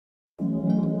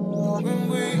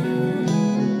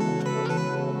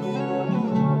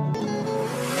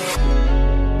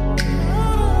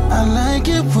I like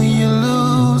it when you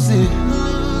lose it.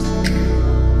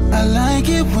 I like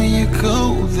it when you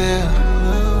go there.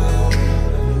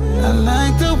 I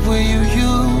like the way you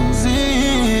use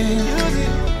it.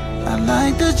 I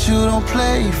like that you don't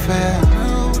play fair.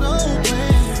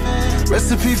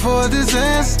 Recipe for a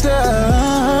disaster.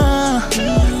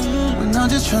 When I'm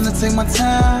just trying to take my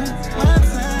time.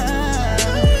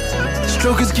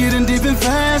 Stroke is getting deep and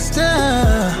faster.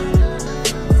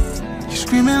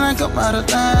 Screaming like I'm out of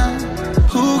line.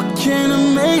 Who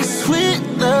can make sweet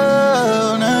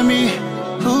love? Not me.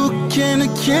 Who can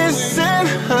kiss and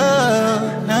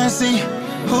hug? Not see.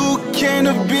 Who can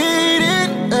beat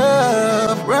it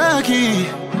up? Rocky.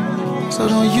 So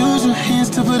don't use your hands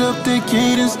to put up the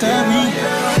gate and stop me.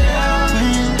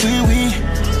 When we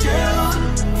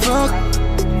fuck.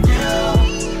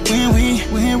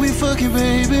 When we fucking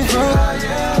baby. Fuck.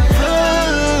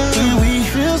 When we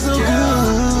feel so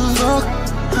good. Fuck.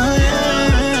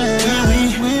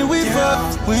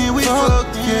 When we fuck,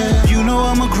 yeah. You know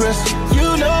I'm aggressive.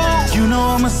 You know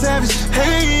I'm a savage.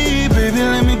 Hey, baby,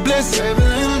 let me bless you.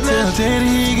 Tell daddy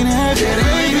he can have it.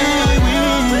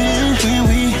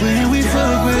 When we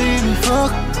fuck, baby,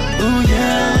 fuck. Ooh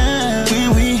yeah. When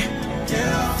we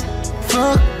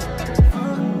fuck.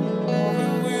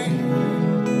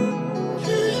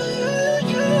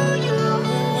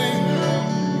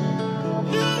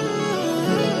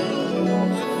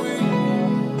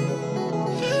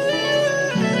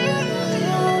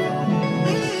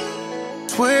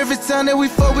 Swear every time that we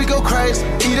fuck, we go crazy.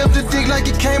 Eat up the dick like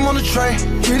it came on a tray.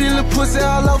 Pretty little pussy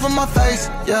all over my face,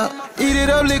 yeah. Eat it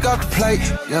up, lick off the plate,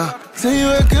 yeah. Tell you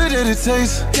how good that it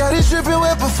tastes. Got it dripping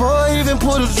wet before I even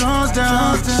pull the drums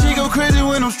down. She go crazy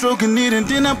when I'm stroking it, and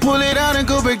then I pull it out and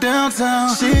go back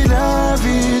downtown. She love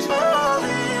it.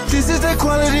 This is that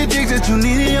quality dick that you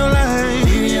need in your life.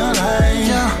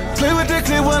 Yeah. Play with that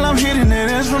clip while I'm hitting that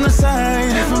ass from the side.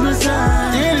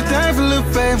 Anything for little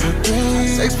baby.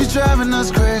 Sex be driving us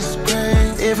crazy.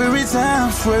 Every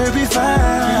time, swear it be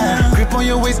fine. Grip on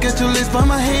your waist, get your lips by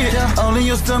my head. All in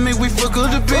your stomach, we fuck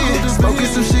up the bed. Smoking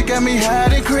some shit got me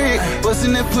high and crack.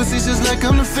 Busting that pussy just like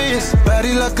I'm the fist.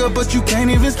 Body lock up, but you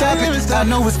can't even stop it. I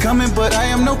know it's coming, but I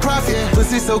am no prophet.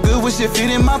 Pussy so good, wish it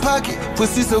fit in my pocket.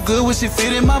 Pussy so good, wish it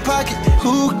fit in my pocket.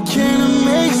 Who can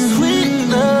make sweet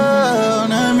love?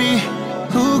 Not me.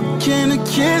 Who can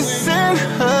kiss and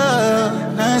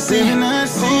hug? Not see. Who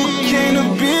can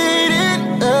beat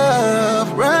it up?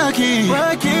 Rocky.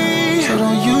 So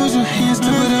don't use your hands to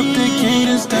put up the gate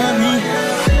and stop me.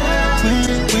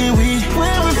 When we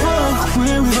fuck,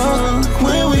 when we fuck,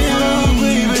 when we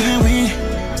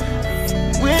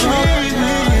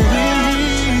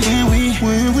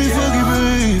fuck it,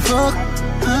 baby, fuck.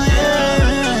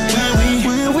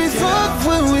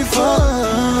 When we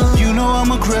fuck. You know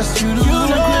I'm aggressive.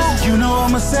 You know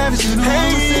I'm a savage.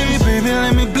 Hey, baby,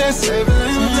 let me bless you.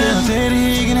 Tell daddy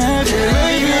he can have it.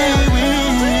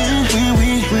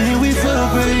 When we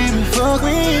fuck, baby, fuck. Ooh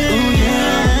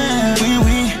yeah. When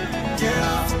we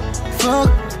fuck.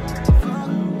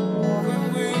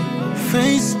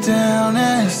 Face down,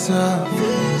 ass up.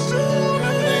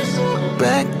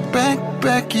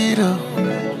 Back it up.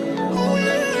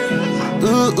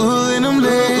 Ooh, in them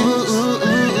legs.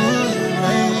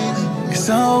 It's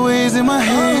always in my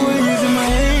head.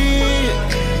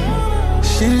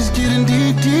 Shit is getting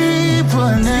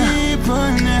deeper now.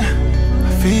 I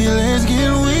feel it's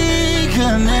getting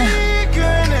weaker now.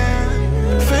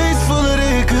 Face full of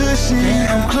that good shit.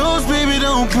 I'm close, baby,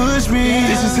 don't push me.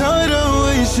 This is how it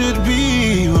always should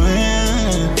be.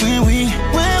 When we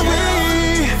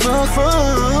fuck.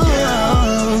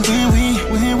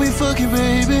 When we fucking,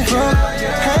 baby, fuck.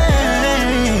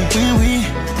 Hey, when we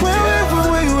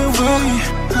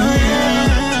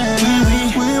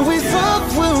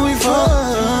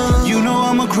fuck. You know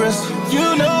I'm aggressive.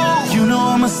 You know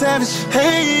I'm a savage.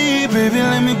 Hey, baby,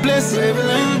 let me bless it.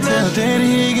 Tell daddy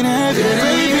he can have it.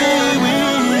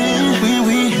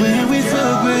 When we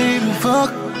fuck, baby,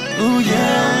 fuck. Ooh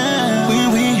yeah.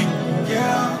 When we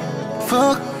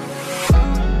fuck.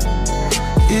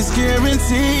 It's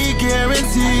guaranteed.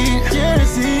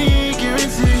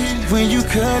 When you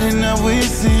cut it, now we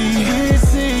see.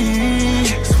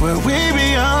 Swear we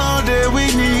be all that we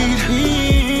need.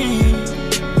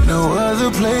 No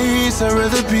other place I'd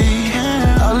rather be.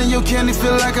 All in your candy,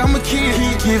 feel like I'm a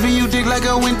kid. Giving you dick like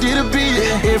I went did a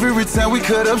bit. Every time we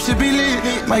cut up, should be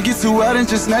lit. Might get too out and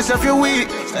just snatch off your wig.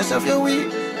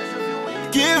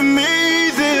 Give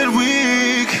me that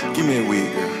wig. Give me a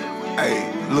wig, girl.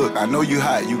 Hey, look, I know you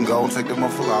hot. You can go and take that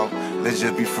motherfucker off. let's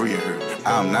just be free of her.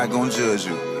 I'm not gonna judge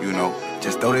you, you know.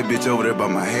 Just throw that bitch over there by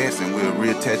my ass and we'll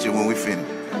reattach it when we finish.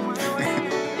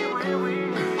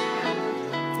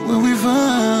 When we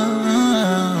find.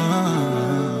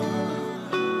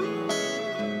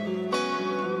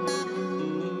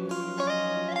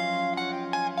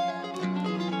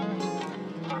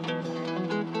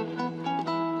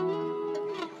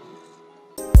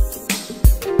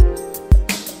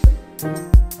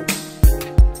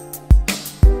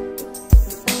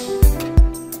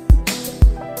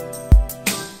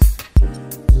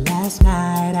 Last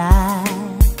night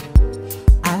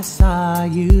I saw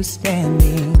you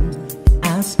standing.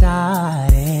 I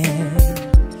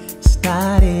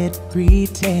started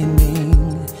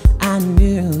pretending I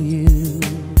knew you,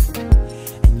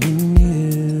 and you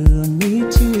knew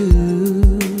me too.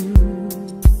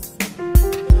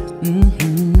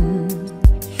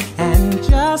 And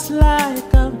just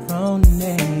like a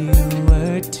Ronin, you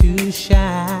were too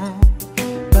shy,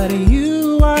 but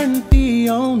you weren't the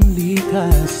only,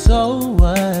 'cause so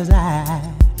was I.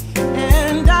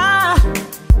 And I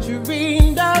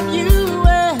dreamed of you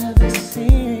ever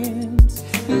since.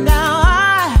 Now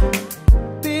I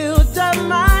built up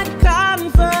my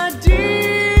confidence.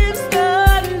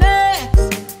 The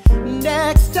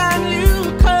next time you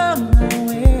come my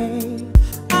way,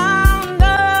 I'll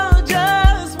know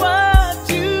just what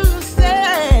to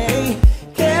say.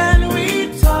 Can we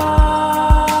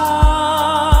talk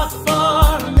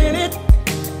for a minute?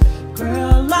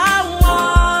 Girl, I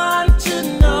want to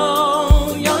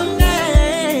know your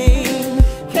name.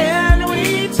 Can we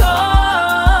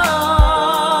talk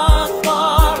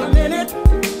for a minute?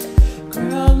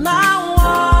 Girl, I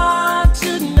want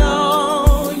to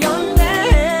know your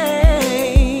name.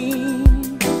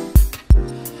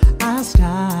 I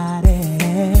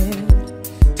started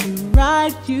to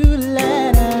write you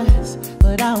letters,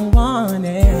 but I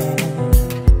wanted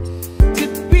to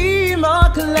be more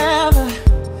clever.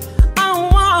 I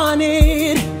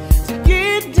wanted to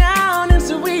get down and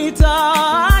sweet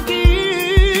talk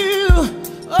you,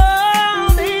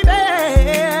 oh baby.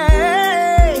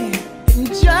 And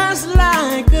just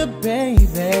like a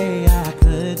baby, I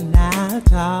could not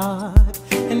talk,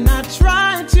 and I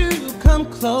tried to come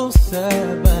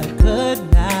closer, but could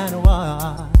not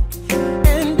walk.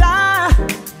 And I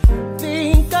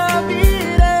think of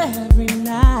it every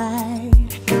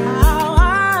night, how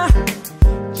I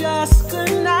just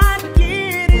could not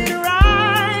get it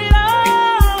right.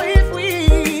 Oh, if we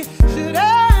should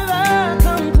ever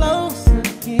come close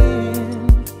again,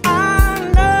 I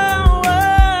know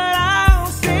what I'll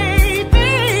say,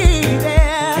 baby.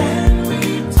 Can we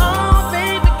talk,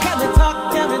 baby? Can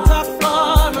we talk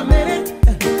for a minute?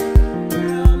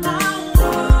 Girl,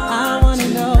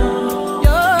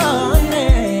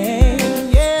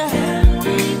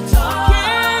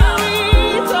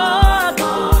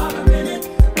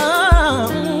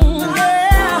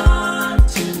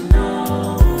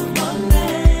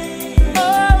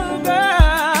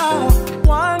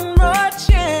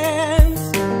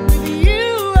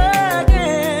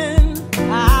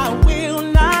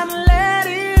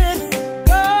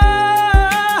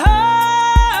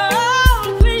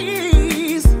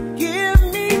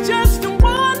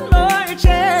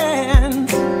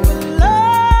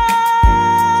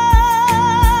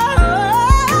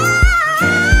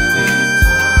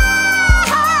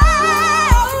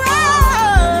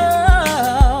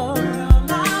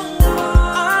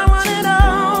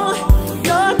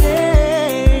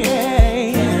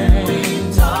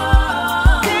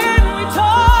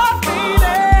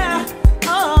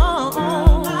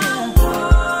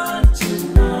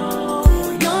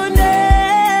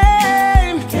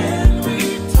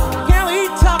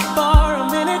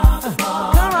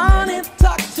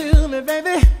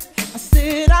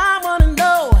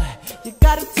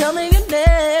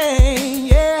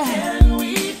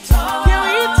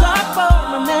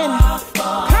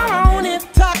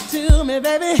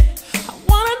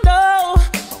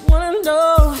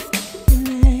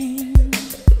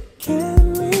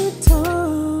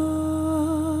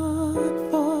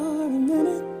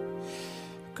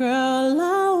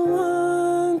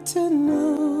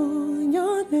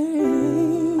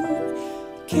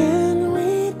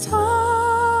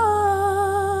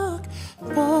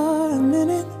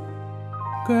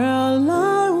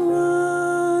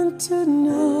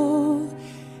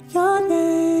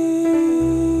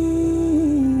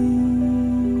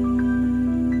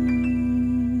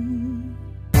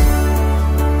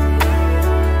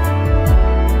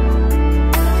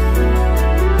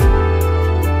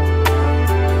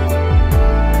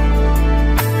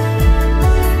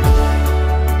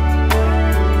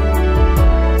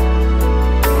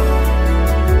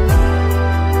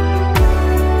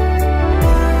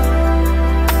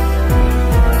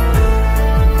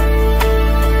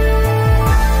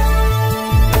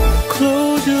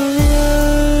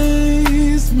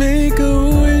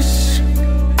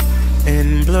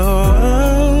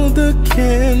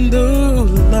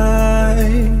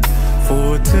 candlelight.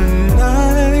 For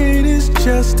tonight is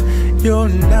just your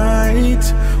night.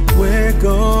 We're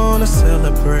gonna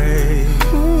celebrate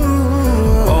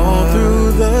all through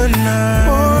the night.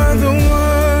 For the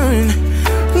one,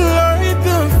 light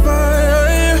the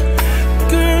fire.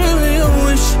 Girl, your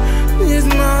wish is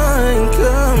my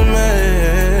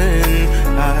command.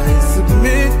 I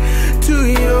submit to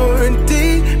your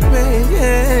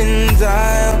demands.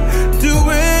 I'll do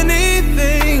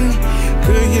anything,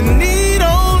 'cause you need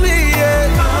only it.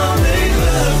 I'll make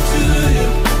love to you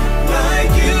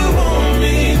like you want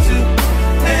me to,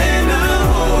 and I'll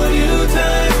hold you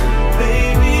tight,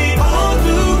 baby, all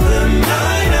through the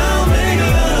night. I'll make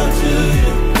love to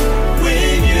you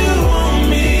when you want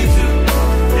me to,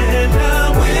 and I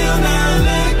will not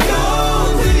let go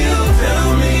till you tell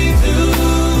me to.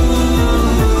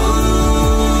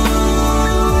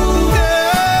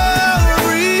 Girl,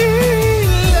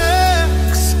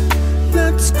 relax,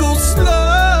 let's go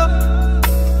slow.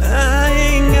 I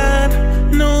ain't got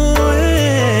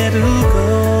nowhere to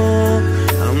go.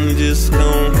 I'm just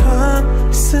gonna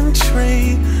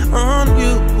concentrate on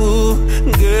you.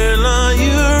 Girl, are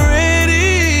you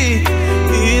ready?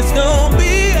 It's gonna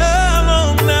be a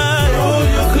long night. Roll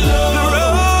your clothes,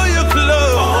 roll your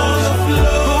clothes on the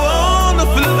floor, on the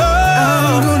floor.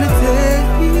 I'm gonna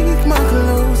take my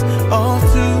clothes off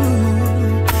too.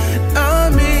 I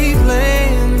made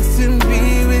plans to be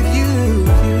with you.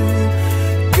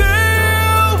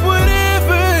 Girl,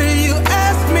 whatever you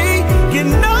ask me, you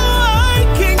know I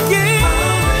can give.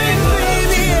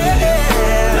 Baby,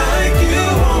 yeah. Like you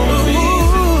want me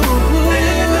to,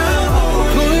 and I'll hold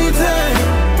you tight,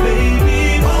 baby,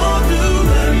 all through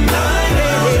the night.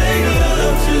 I'll make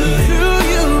love to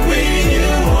you when you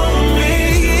want me,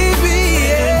 baby,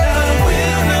 and I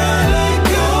will not let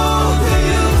go till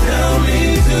you tell me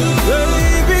to.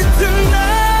 Baby,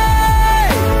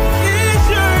 tonight is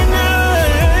your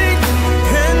night,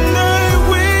 and I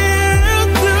will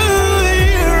do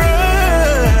it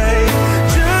right.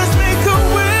 Just make a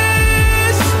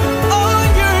wish on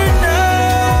your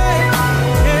night.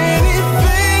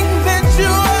 Anything that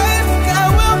you ask, I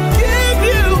will give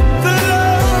you. The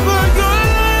love of your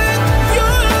life,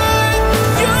 your life,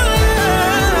 your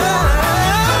life.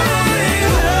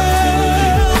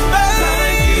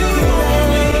 Like you want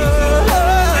me to,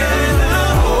 and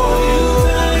I'll hold you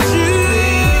tight,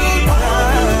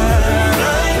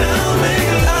 right. I'll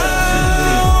make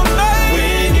love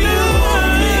when you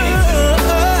want me to,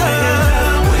 and I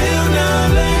will not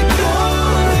let go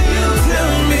till you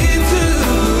tell me to.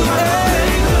 I'll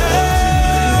make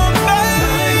love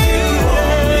like you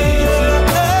want me to,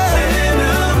 and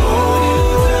I'll hold you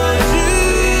tight,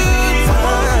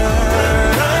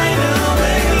 right. I'll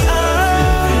make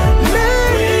love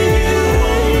when you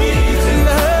want me to,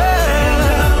 and I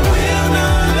will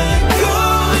not let go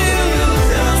till you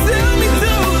tell me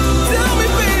to. Tell me,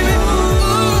 baby.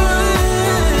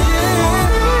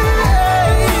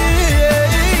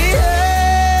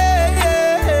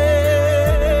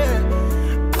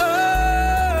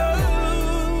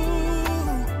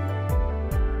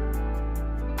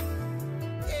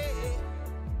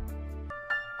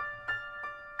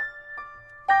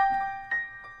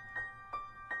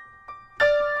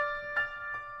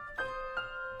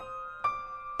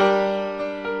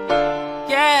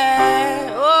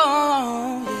 Yeah,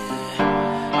 oh,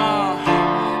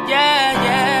 yeah,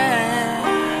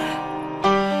 yeah.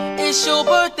 It's your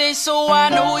birthday, so I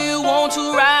know you want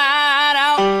to ride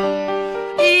out.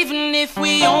 Even if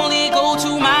we only go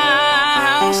to my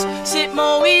house, sit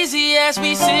more easy as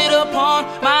we sit upon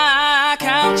my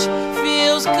couch.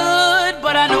 Feels good,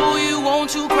 but I know you want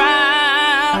to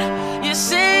cry out. You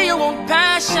say you want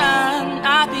passion,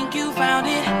 I think you found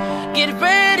it. Get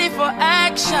ready for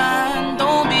action,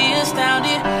 don't be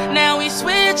astounded. Now we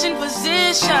switching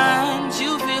positions,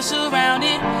 you feel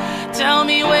surrounded. Tell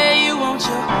me where you want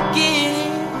your gift.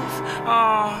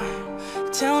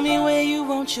 Tell me where you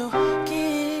want your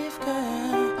gift,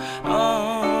 girl.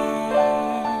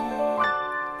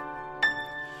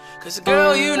 Cause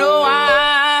girl, you know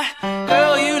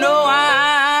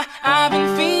I've been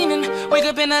fiending. Wake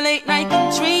up in the late night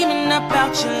dreaming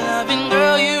about your loving.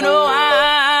 Girl, you know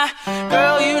I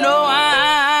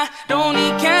don't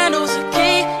need candles or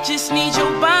cake, just need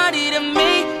your body to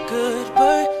make good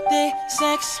birthday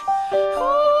sex. Ooh,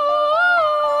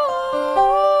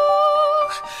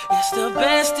 it's the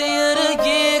best day of the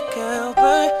year, girl,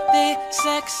 birthday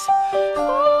sex.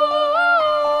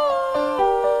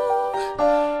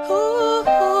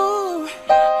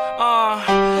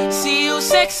 See you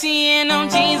sexy in them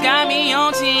jeans, got me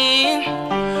on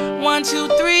 10. 1, 2,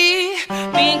 3,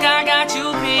 think I got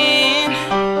you pinned.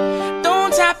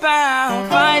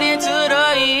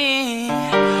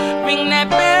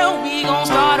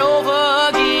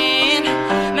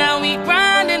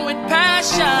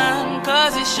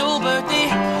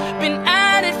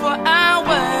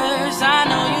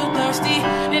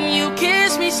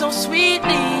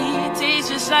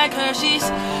 like Hershey's.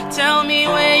 Tell me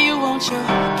where you want your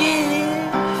gift.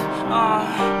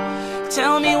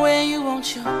 Tell me where you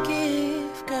want your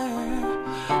gift, girl.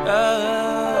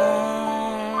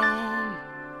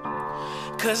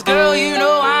 Cause girl, you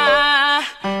know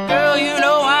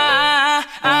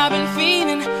I've been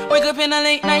feeling. Wake up in the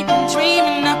late night and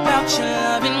dreaming about your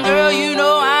loving. Girl, you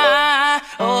know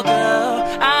oh girl,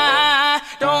 I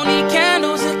don't need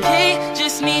candles or cake,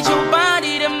 just need your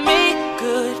body to make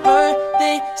good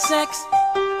birthday sex.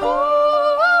 Ooh,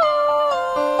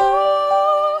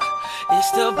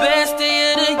 it's the best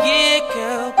day of the year,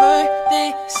 girl,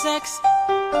 birthday sex.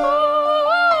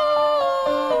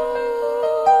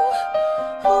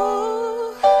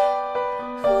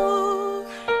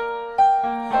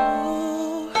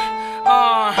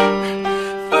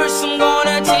 First I'm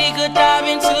gonna take a dive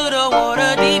into the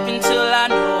water deep until I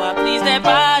know I please that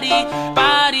body,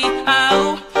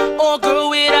 oh girl,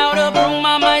 without a broom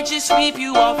I might just sweep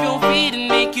you off your feet and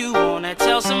make you wanna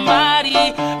tell somebody,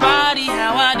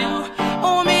 how I do.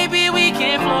 Or maybe we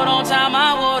can float on top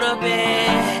my water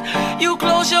bed. You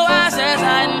close your eyes as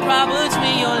I prop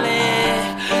between your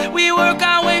legs. We work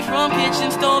our way from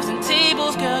kitchen stoves and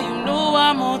tables. Girl, you know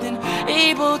I'm more than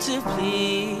able to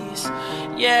please.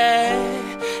 Yeah,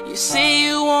 you say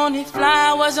you wanted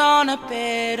flowers on a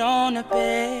bed,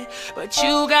 but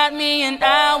you got me and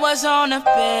I was on the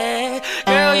bed.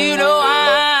 Girl, you know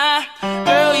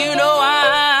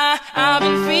I've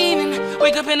been feeling.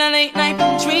 Wake up in the late night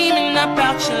and dreaming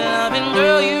about your loving.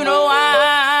 Girl, you know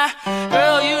I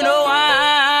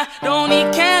don't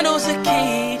need candles or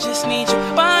cake, just need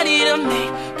your body to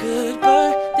make good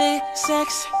birthday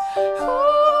sex.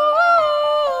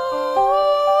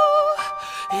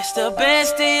 It's the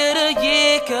best day of the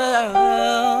year, girl.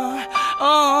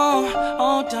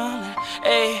 Oh, darling.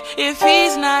 Hey, if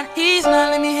he's not,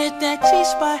 let me hit that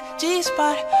G-spot.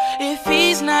 If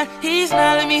he's not,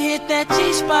 let me hit that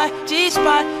G-spot,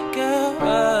 girl.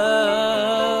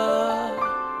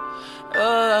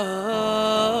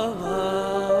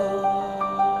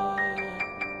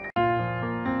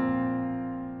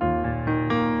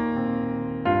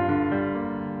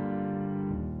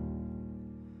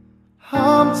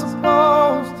 I'm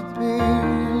supposed to be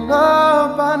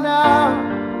loved by now.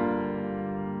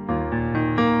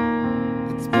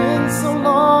 It's been so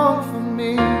long for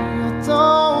me, I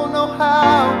don't know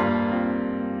how.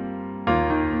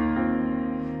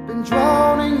 Been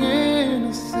drowning in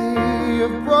a sea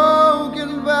of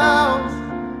broken vows.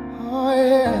 Oh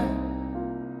yeah.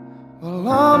 Well,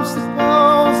 I'm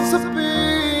supposed to be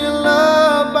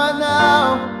loved by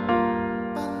now.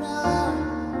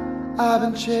 I've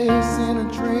been chasing a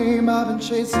dream, I've been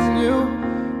chasing you,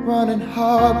 running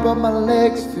hard but my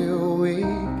legs feel weak.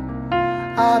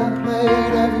 I done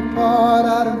played every part,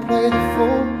 I done played the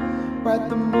fool. Write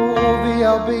the movie,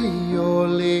 I'll be your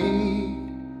lead.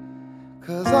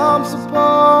 Cause I'm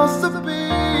supposed to be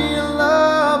in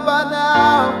love by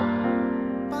now.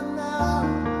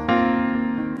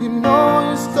 You know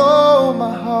you stole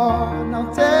my heart, now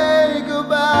take a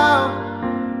bow.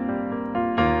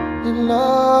 In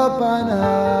love by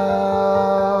now.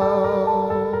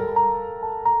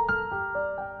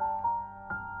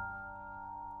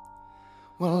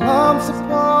 Well, I'm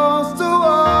supposed to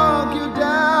walk you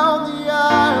down the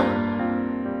aisle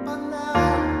by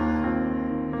now.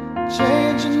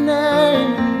 Change your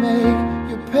name and make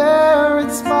your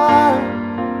parents smile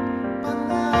by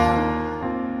now.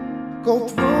 Go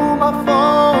through my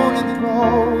phone and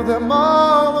throw them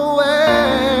all away.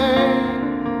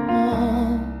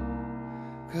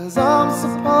 Cause I'm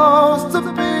supposed to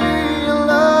be in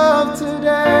love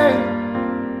today.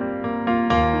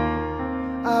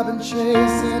 I've been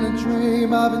chasing a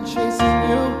dream, I've been chasing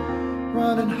you,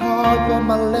 running hard but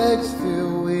my legs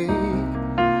feel weak.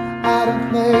 I done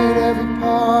played every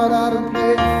part, I done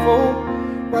played the fool.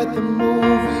 Write the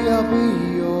movie, I'll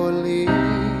be your lead.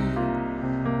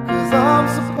 Cause I'm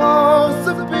supposed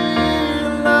to be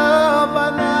in love by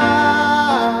now.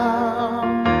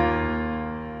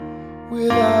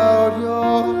 Without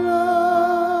your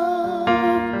love,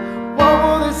 what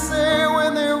will they say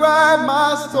when they write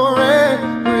my story?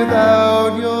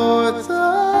 Without your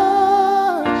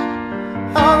touch,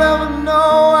 I'll never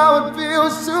know how it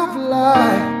feels to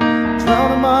fly.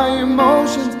 Drowning my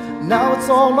emotions, now it's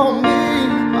all on me.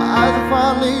 My eyes are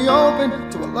finally open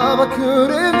to a love I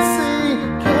couldn't see.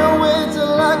 Can't wait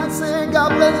till I can say God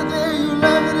bless the day you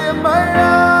landed in my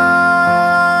arms.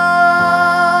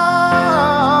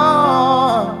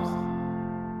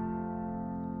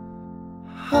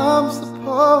 I'm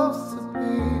supposed to be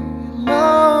in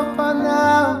love by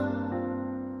now.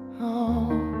 Oh,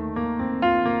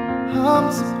 I'm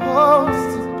supposed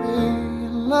to be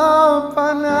in love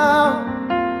by now.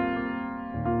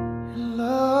 In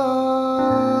love.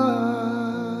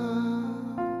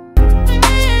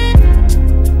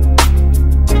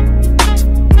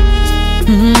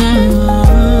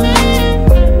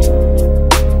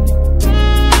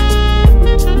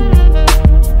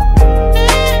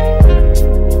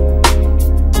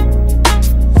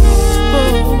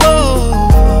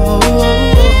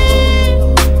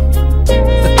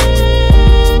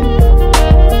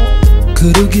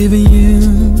 Could've given you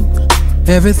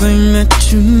everything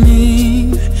that you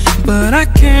need, but I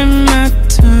cannot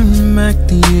turn back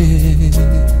the years.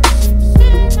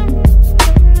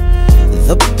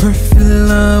 The perfect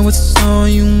love was all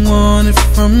you wanted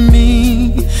from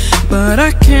me, but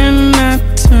I cannot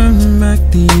turn back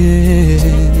the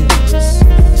years.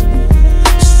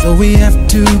 So we have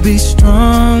to be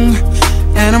strong,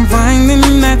 and I'm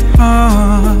finding that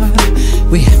hard.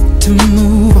 We have to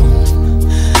move on.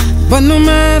 But no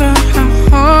matter how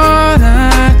hard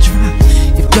I try,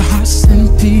 if your heart's in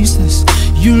pieces,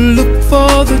 you look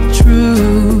for the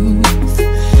truth.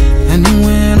 And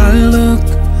when I look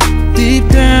deep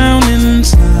down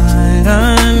inside,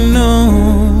 I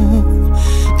know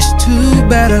it's too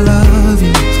bad I love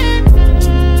you.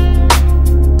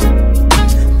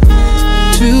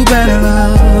 Too bad I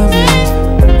love you.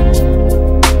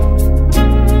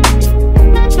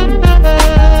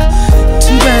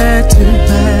 Too bad, too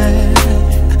bad.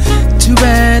 Too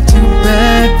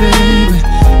bad, baby.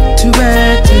 Too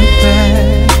bad, too bad.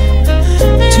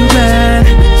 Too bad.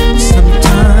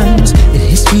 Sometimes it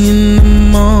hits me in the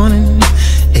morning,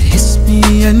 it hits me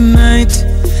at night,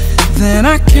 that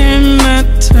I cannot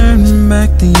turn back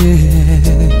the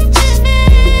years.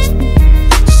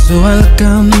 So I look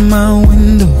out my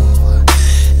window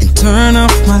and turn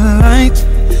off my light,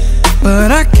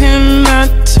 but I cannot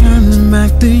turn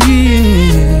back the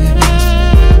years.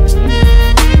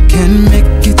 Can't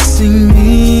make it seem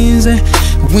easy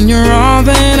when you're all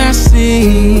that I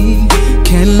see.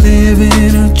 Can't live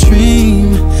in a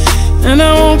dream, and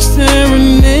I won't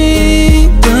serenade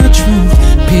the truth.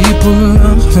 People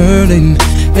are hurting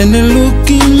and they're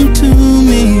looking to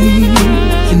me,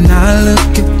 and I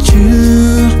look at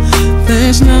you,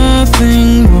 there's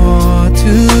nothing more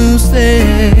to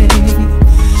say.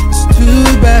 It's too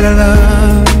bad I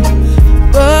love,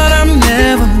 but I'm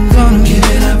never gonna give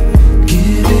it up.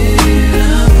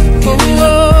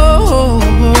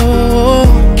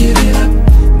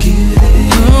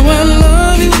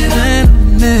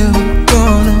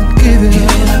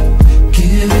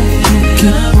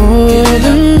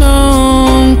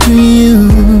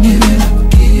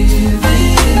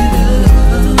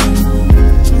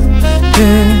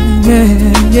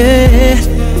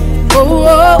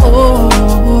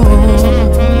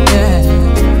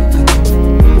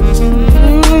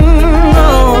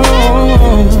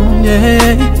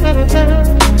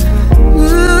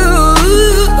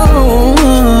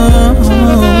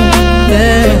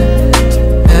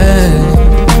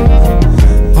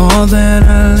 All that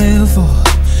I live for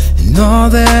and all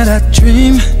that I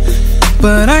dream,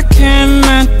 but I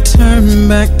cannot turn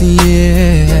back the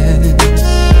years.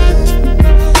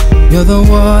 You're the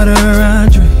water I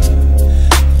drink,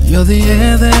 you're the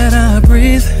air that I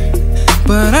breathe,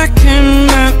 but I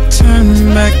cannot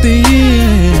turn back the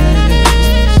years.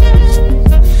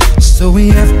 So we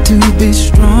have to be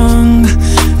strong,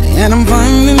 and I'm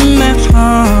finding that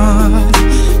hard.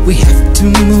 We have to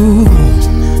move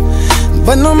on,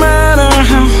 but no matter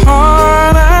how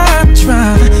hard I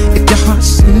try, if your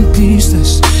heart's in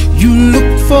pieces, you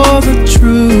look for the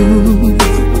truth.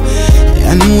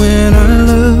 And when I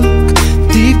look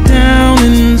deep down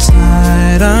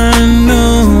inside, I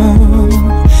know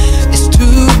it's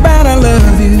too bad I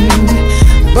love you,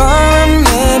 but I'm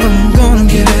never gonna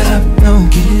give it up, no.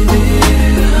 Give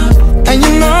it up. And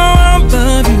you know I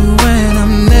love you, and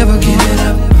I'm never giving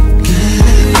up.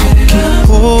 I'll keep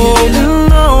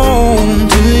holding on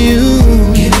to you.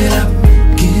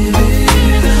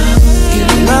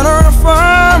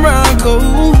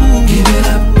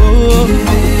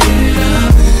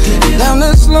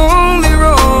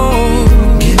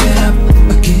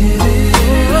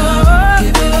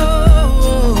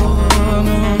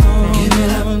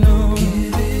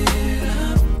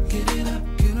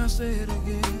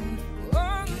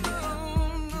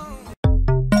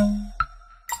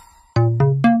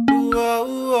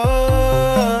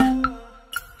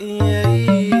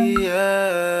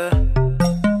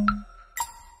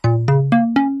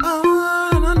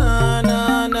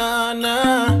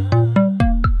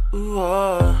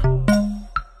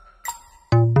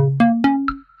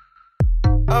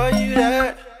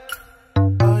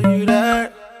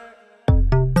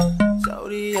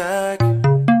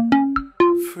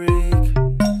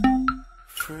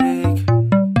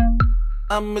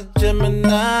 I'm a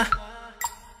Gemini,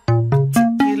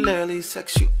 particularly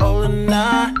sexual and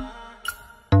I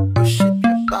worship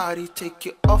your body, take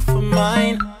you off of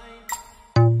mine.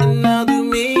 And I'll do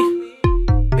me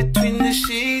between the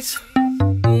sheets.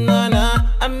 Nah,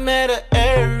 I met a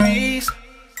Aries.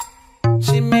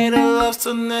 She made her love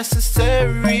so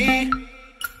necessary,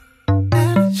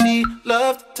 and she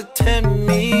loved to tempt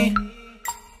me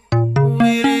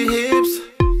with her hips,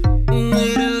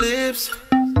 with her lips.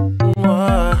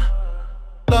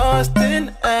 Lost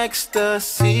in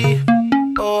ecstasy,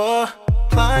 oh,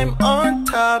 climb on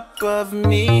top of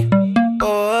me,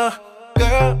 oh,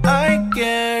 girl, I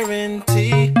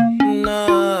guarantee,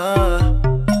 to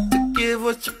give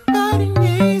what your body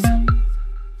needs.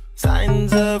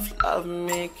 Signs of love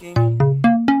making,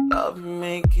 love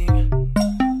making,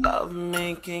 love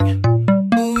making.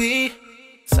 Ooh,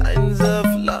 signs of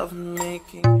love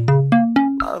making,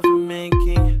 love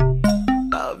making,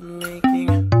 love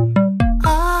making.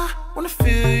 I wanna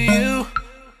feel you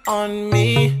on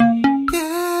me,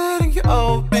 getting you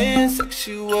open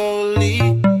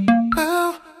sexually.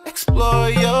 We'll explore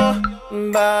your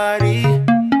body,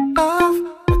 love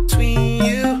between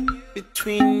you,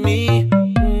 between me.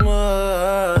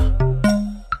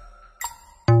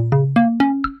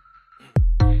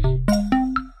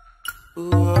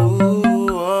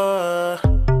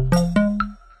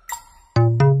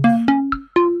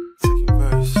 Second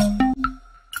verse.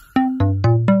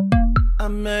 I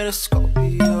met a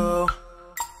Scorpio.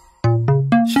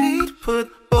 She'd put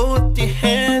both your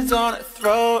hands on her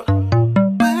throat.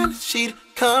 When she'd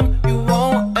come, you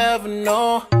won't ever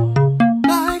know.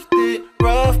 Liked it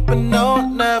rough, but no,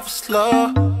 never slow.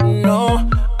 No,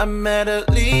 I met a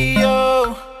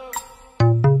Leo.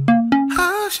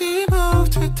 How she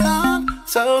moved her tongue,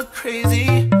 so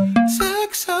crazy.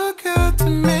 Sex so good to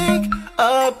make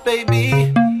a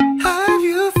baby. Have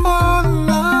you fallen in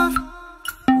love?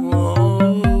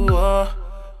 Whoa,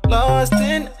 lost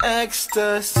in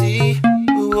ecstasy.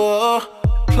 Whoa,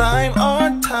 climb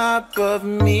on top of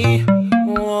me.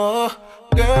 Whoa,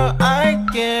 girl, I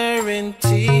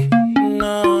guarantee,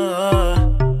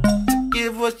 to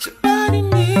give what your body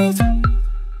needs.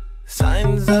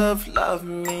 Signs of love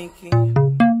making,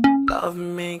 love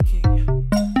making,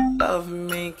 love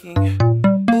making.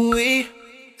 Ooh,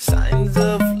 signs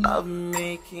of love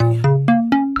making,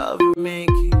 love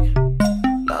making,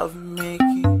 love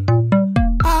making.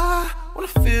 I wanna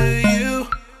feel you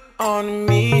on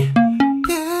me,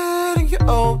 getting you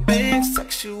open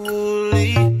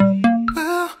sexually.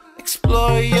 We'll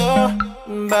explore your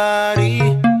body,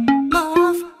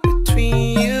 love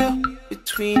between you,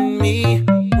 between me.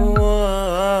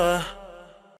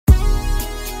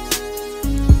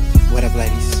 What up,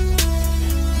 ladies?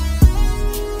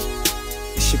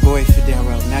 It's your boy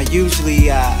Fidero. Now usually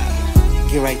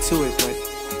get right to it, but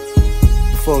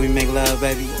before we make love,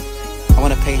 baby, I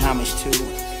want to pay homage to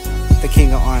the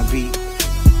king of R&B,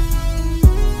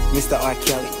 Mr. R.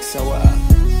 Kelly. So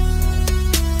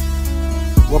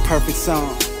what perfect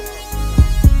song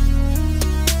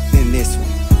than this one?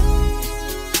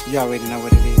 You already know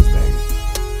what it is, baby.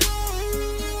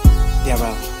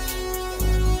 Darrow.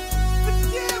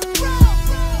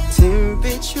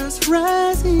 Temperatures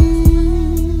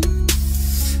rising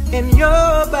and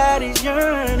your body's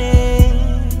yearning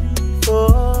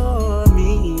for me.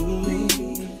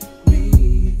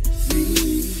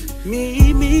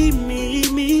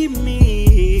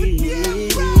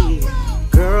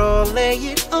 Girl, lay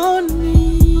it on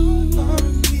me.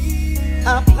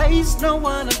 I place no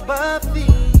one above thee.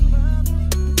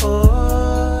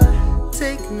 Oh,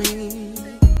 take me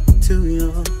to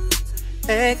your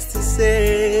ecstasy.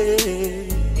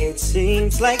 It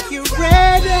seems like you're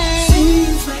ready.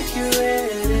 Seems like you're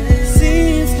ready.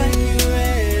 Seems like you're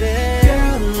ready.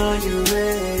 Girl, are you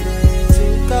ready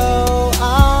to go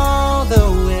all the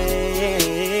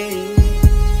way?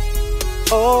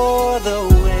 All the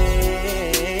way.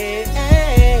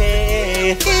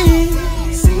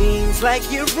 Seems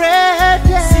like you're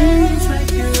ready. Seems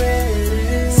like you're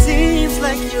ready. Seems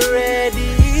like you're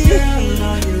ready. Girl,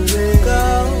 are you ready?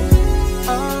 Go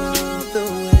all the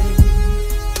way,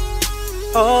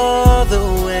 all the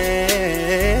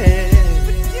way.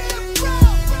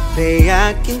 Babe,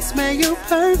 I can smell your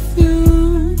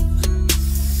perfume.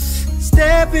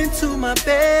 Step into my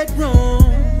bedroom.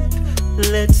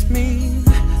 Let me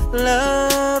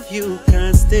love you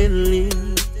constantly.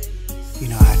 You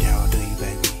know how Daryl do you,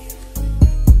 baby.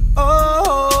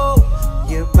 Oh,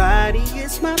 your body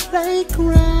is my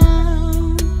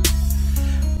playground.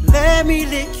 Let me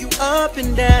lick you up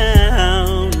and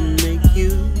down, make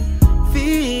you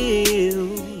feel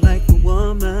like a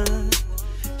woman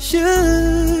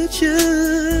should. you.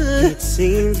 It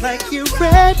seems like you're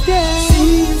ready.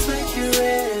 Seems like you're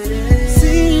ready.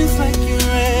 Seems like you're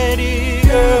ready,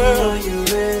 girl. You're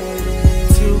ready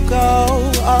to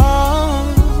go all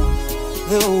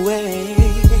the way,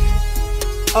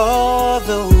 all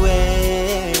the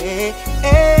way.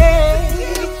 It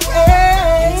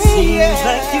seems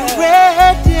like you're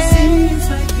ready. Seems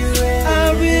like you're ready.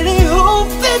 I really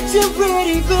hope that you're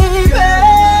ready, baby.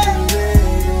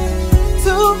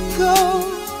 To go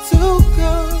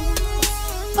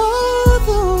all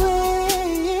the way,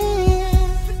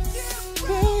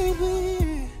 baby.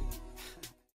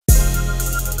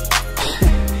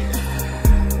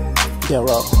 Yeah,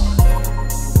 bro.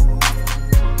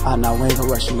 Nah, we ain't gonna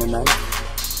rush you tonight.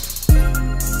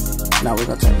 Nah, we're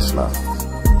gonna take it slow.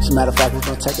 As a matter of fact, we're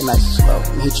gonna take it nice and slow.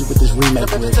 Let me hit you with this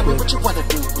remake real quick. Tell me what you wanna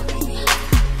do with me.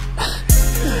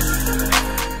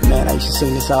 Man, I used to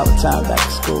sing this all the time back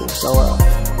in school, so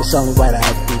it's only right I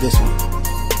had to do this one.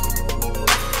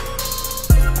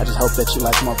 I just hope that you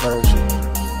like my version.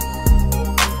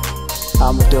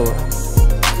 I'ma do it.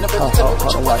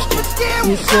 Hold on, watch this.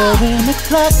 It's 7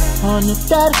 o'clock on the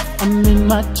dot. I'm in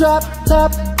my drop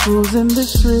top, cruising the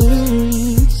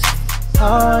streets.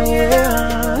 Oh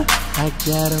yeah, I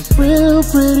got a real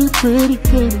pretty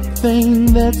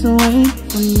thing that's waiting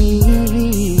for me.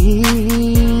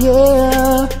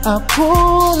 Yeah, I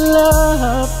pull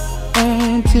up,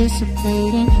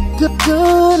 anticipating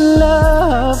good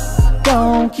love.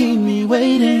 Don't keep me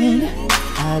waiting.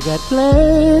 I got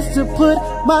plans to put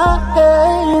my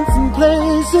hands in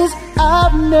places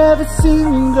I've never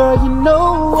seen, girl, you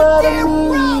know what I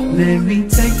mean. Let me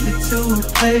take you to a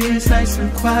place nice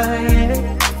and quiet.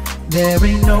 There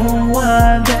ain't no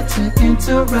one that to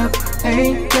interrupt,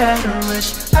 ain't gotta rush.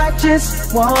 I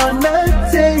just wanna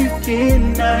take it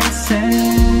nice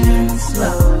and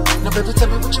slow. Now baby, tell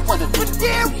me what you wanna do.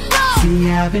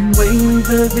 See, I've been waiting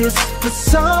for this for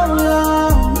so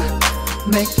long,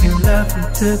 making love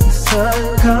until the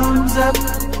sun comes up.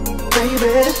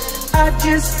 Baby, I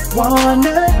just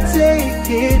wanna take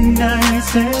it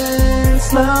nice and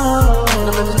slow.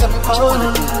 Now baby, tell me what you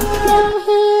wanna do. Now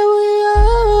here we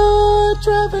are,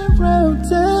 driving round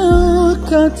town,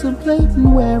 contemplating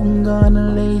where I'm gonna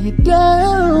lay you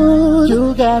down.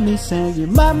 You got me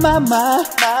saying, my,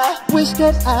 wish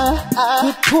that I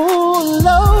could pull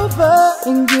over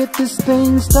and get this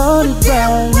thing started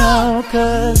right now.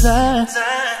 Cause I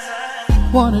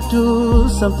wanna do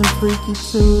something freaky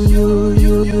to you,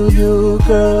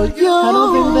 girl, you. I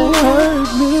don't think they heard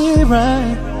me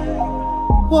right.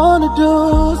 Wanna do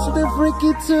something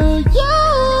freaky to you.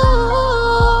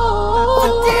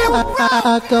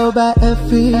 I go by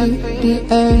F-E-D-A-R-R-O.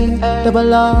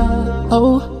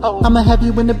 I'ma have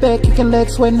you in the bed, kicking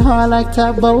legs, sweating hard like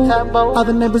Tybo. All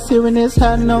the neighbors hearing this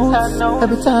high notes.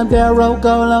 Every time their roll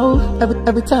go low,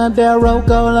 every time their roll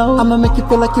go low, I'ma make you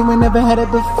feel like you ain't never had it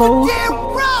before.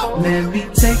 Let me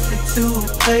take you to a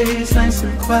place nice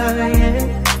and quiet.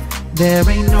 There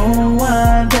ain't no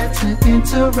one that to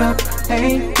interrupt,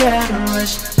 ain't gotta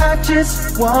rush. I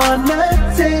just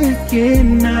wanna take it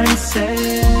nice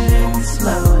and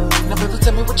slow. Now baby,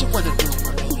 tell me what you wanna do.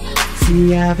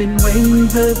 See, I've been waiting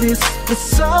for this for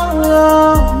so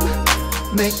long,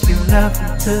 making love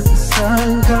until the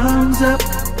sun comes up.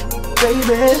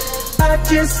 Baby, I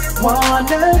just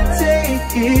wanna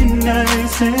take it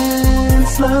nice and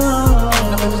slow.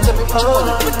 Now baby, tell me what you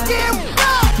wanna do.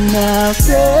 Now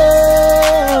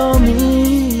tell me,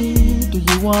 do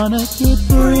you wanna get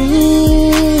freaky?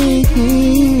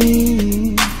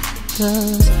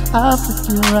 Cause I'll freak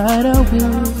you right, I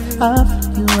will. I'll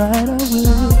freak you right, I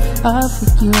will. I'll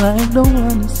freak you like no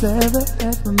one has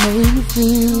ever made me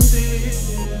feel.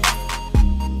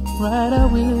 Right, I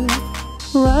will.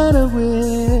 Right, I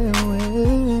will.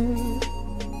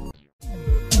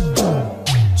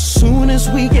 Soon as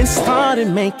we get started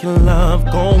making love,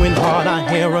 going hard, I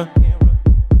hear a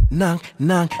knock,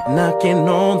 knocking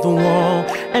on the wall.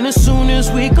 And as soon as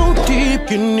we go deep,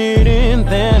 getting it in,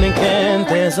 then again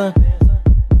there's a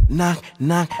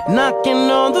knocking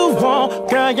on the wall.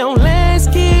 Girl, your legs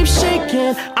keep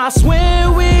shaking, I swear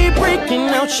we breaking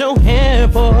out your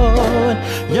headboard,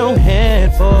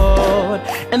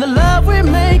 and the love we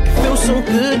make feels so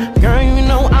good. Girl, you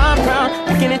know I'm proud,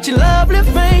 looking at your lovely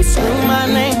face, scream my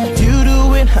name, you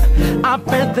do it. I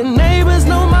bet the neighbors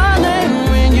know my name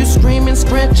when you screaming,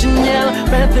 scratching, yell.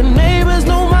 Bet the neighbors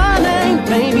know my name,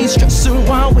 baby, stressing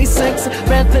while we sex.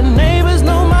 Bet the neighbors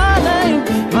know my name,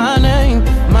 my name.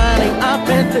 I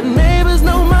bet the neighbors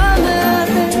know my name.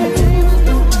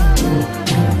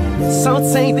 So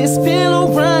take this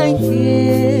pillow right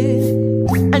here,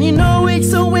 and you know it's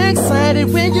so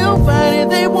excited when you find it,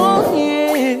 they won't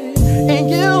hear.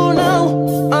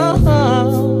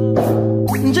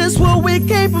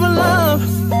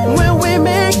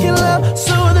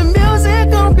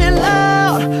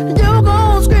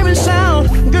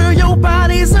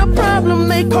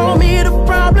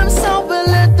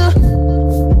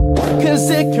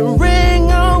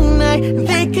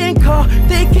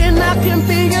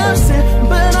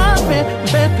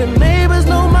 the neighbors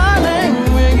know my name.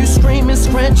 When you screaming,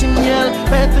 scratching, yelling,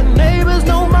 bet the neighbors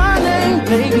know my name.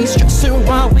 Baby stressing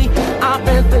while we, I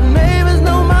bet the neighbors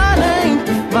know my name.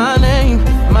 My name,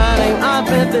 my name, I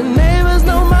bet the neighbors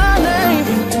know my name.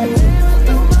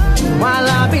 While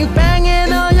I be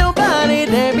banging on your body,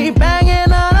 they be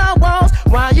banging on our walls.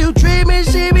 While you dreaming,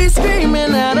 she be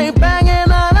screaming, now they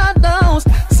banging on our doors.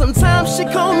 Sometimes she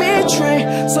call me Trey,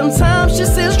 sometimes she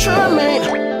says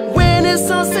Tremaine. When it's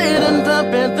all said and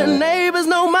done, bet the neighbors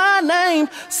know my name.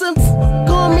 Some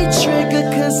call me Trigger,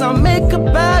 cause I make a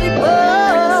body buzz.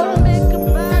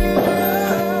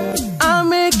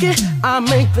 I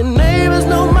make the neighbors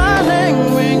know my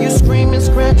name. When you screaming,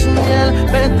 scratching, yelling,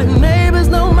 bet the neighbors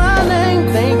know my name.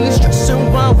 They be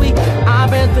stressing while we, I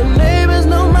bet the neighbors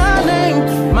know my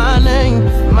name. My name,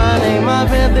 my name, I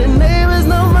bet the neighbors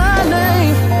know my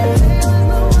name.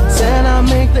 Said I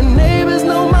make the neighbors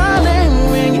know my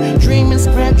name. When you dreaming,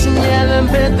 scratching, yelling,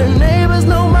 bet the neighbors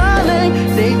know my name.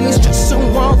 They be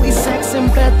stressing while we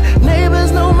sexing, bet the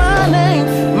neighbors know my name.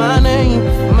 My name,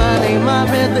 my name, I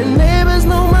bet the neighbors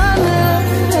know my name.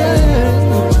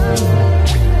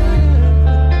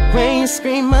 When you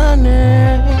scream my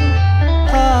name,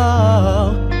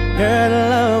 oh, girl, the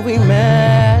love we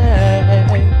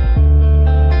made.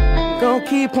 Gon'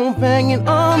 keep on banging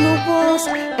on the walls,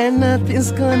 and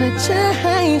nothing's gonna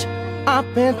change. I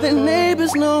bet the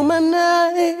neighbors know my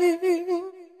name.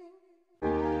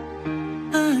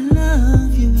 I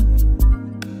love you,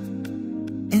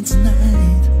 and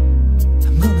tonight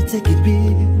I'm gonna take it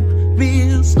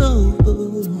real slow.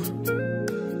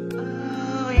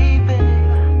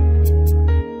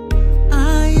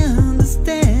 I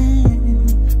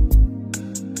understand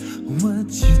what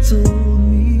you told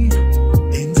me,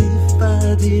 and if I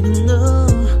didn't know,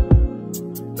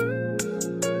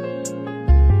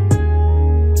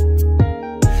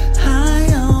 I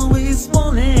always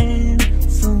wanted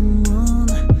someone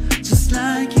just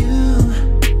like you.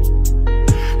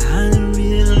 I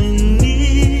really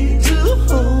need to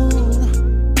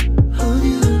hold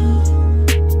you.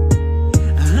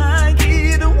 I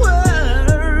give a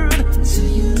word to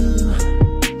you,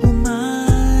 oh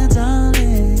my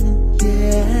darling.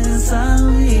 Yes, I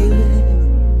will.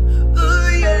 Oh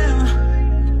yeah,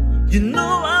 you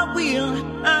know I will.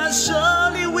 I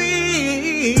surely will.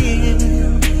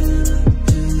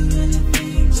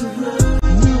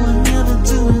 No, I never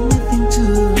do anything to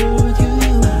hurt you.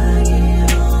 I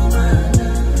give all my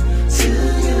love to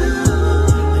you.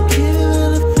 I give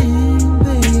everything,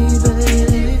 baby.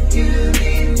 If you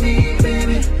need me,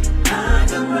 baby, I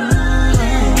can run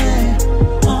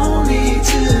only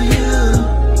to you.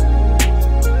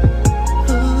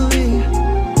 Oh yeah.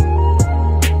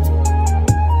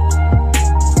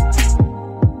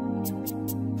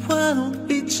 Why don't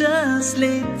we just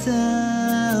lay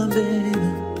down, baby,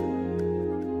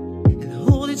 and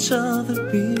hold each other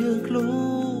real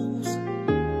close,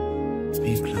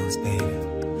 baby?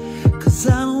 'Cause I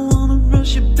don't wanna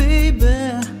rush you, baby.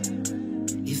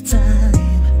 If time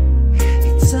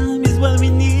is what we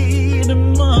need the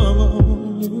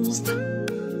most.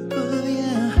 Oh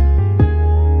yeah.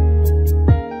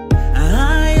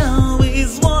 I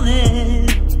always wanted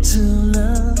to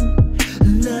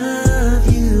love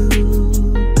you.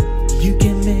 You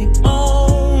can make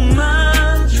all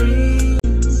my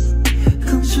dreams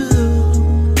come true.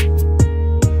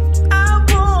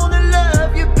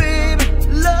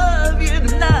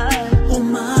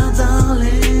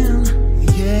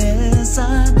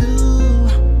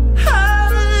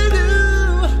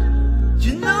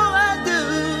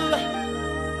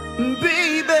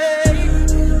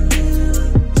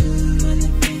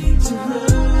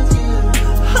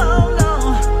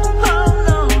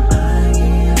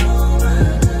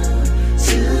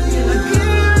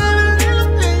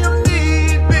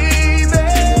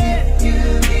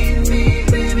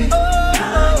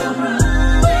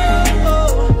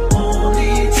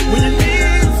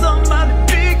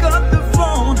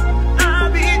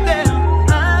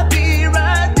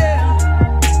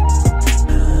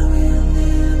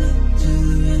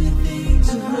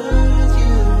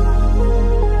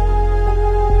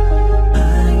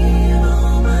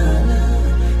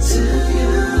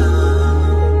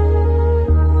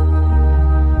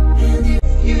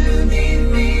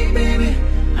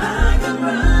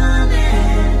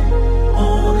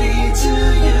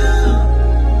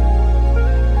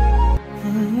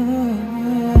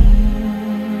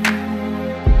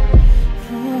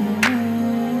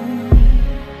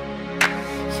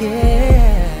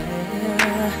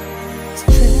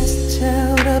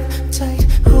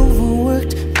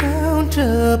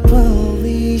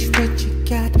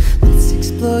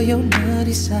 your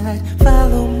naughty side.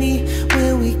 Follow me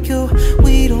where we go.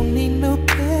 We don't need no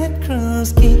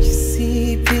breadcrumbs. Can't you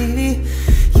see, baby?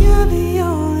 You're the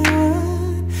only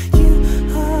one. You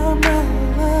are my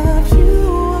love. You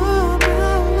are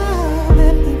my love.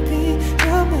 Let me be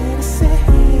your medicine.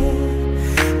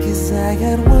 'Cause I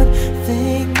got one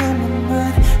thing on my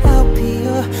mind. I'll be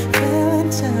your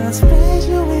Valentine. Spread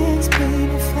your wings,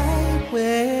 baby, fly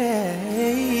away.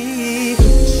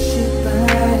 Your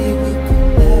body, we go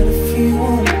loud if you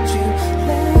want to,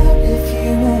 loud if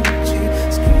you want to,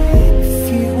 scream if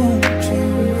you want to.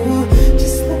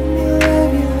 Just let me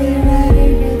love you, lay right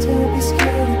here, don't be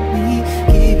scared of me.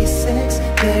 Give you sex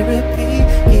therapy,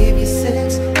 give you sex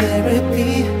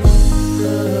therapy.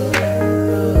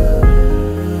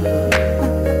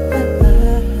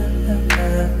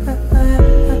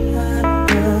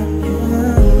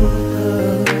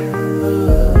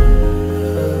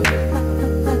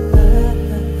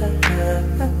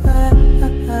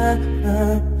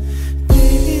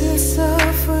 Baby, that's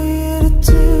all for you to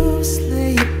do. Just let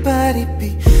your body be.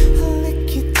 I'll lick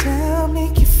you down,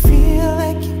 make you feel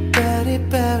like you got it,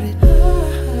 bout it.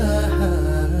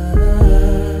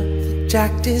 The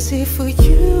doctor's here for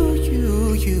you, you.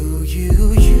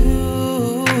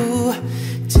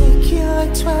 Take you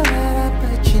like Twilight, I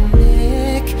bite your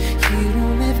neck. You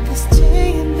don't have to stay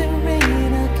in the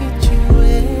rain, I'll get you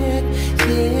wet,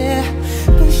 yeah.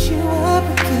 Push you up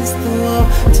against the wall,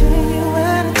 turn you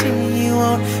out and turn you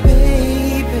on, baby.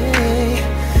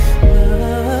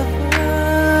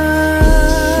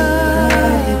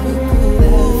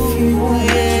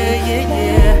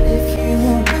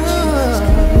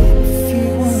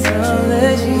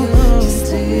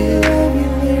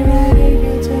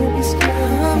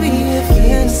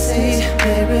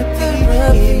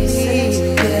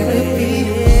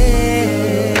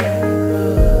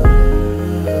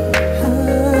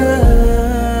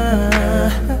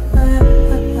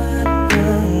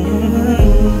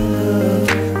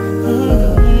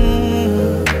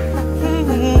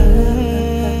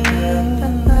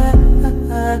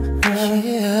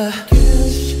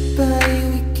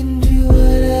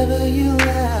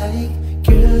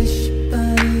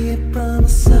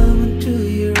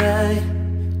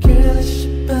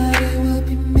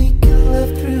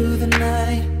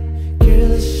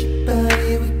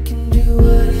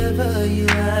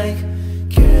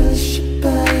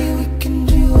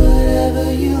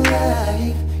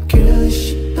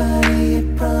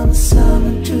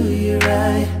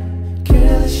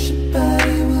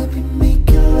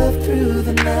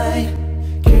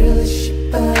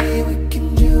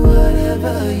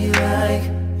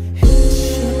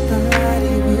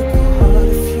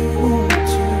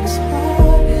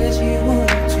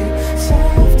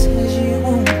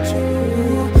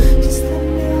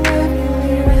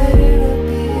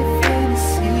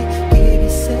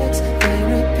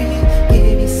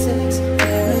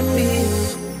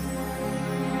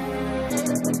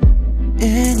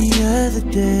 Any other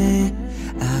day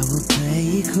I will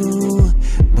play it cool,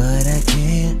 but I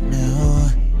can't now,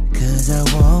 'cause I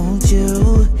want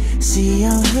you. See,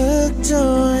 I'm hooked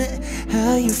on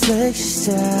how you flex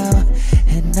your style,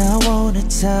 and I wanna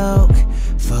talk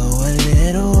for a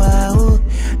little while.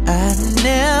 I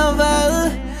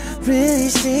never really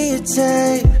see your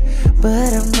type, but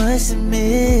I must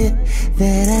admit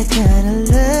that I kinda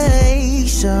like.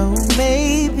 So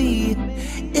maybe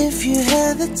if you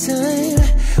have the time,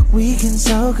 we can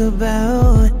talk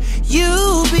about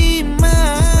you be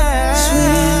my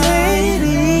sweet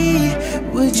lady.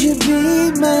 Would you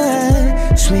be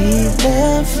my sweet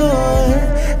love for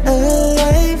a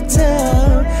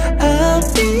lifetime? I'll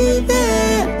be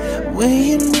there when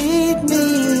you need me.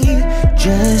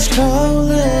 Just call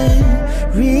and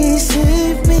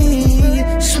receive me,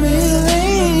 sweet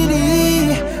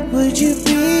lady. Would you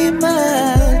be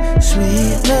my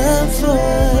sweet love for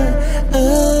a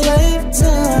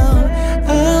lifetime?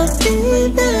 I'll be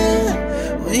there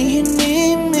when you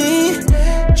need me.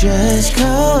 Just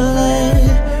call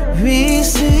and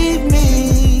receive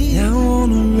me. Now on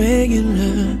a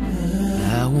regular,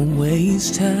 I won't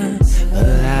waste time,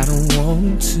 but I don't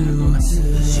want to,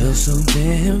 'cause you're so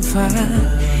damn fine.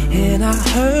 And I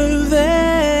heard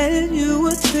that you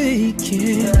were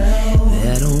thinking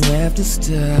that I don't have to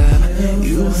stop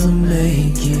you from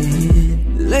making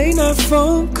late night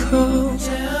phone calls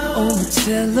on the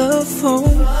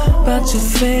telephone about your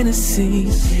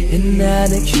fantasies, and now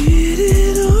to get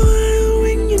it on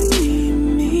when you need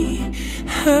me.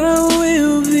 I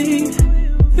will be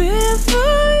there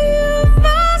for you,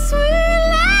 my sweet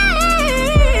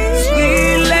lady.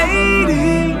 Sweet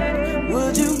lady,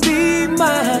 would you be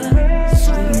my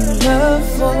sweet love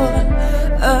for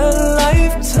a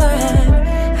lifetime?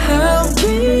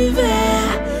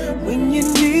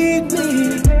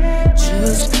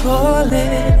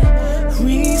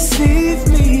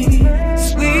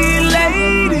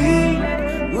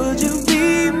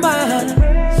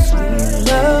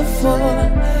 for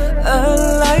a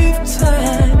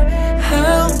lifetime.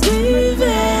 I'll be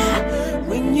there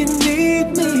when you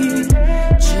need me.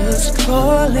 Just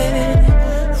call it,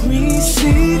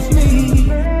 receive me.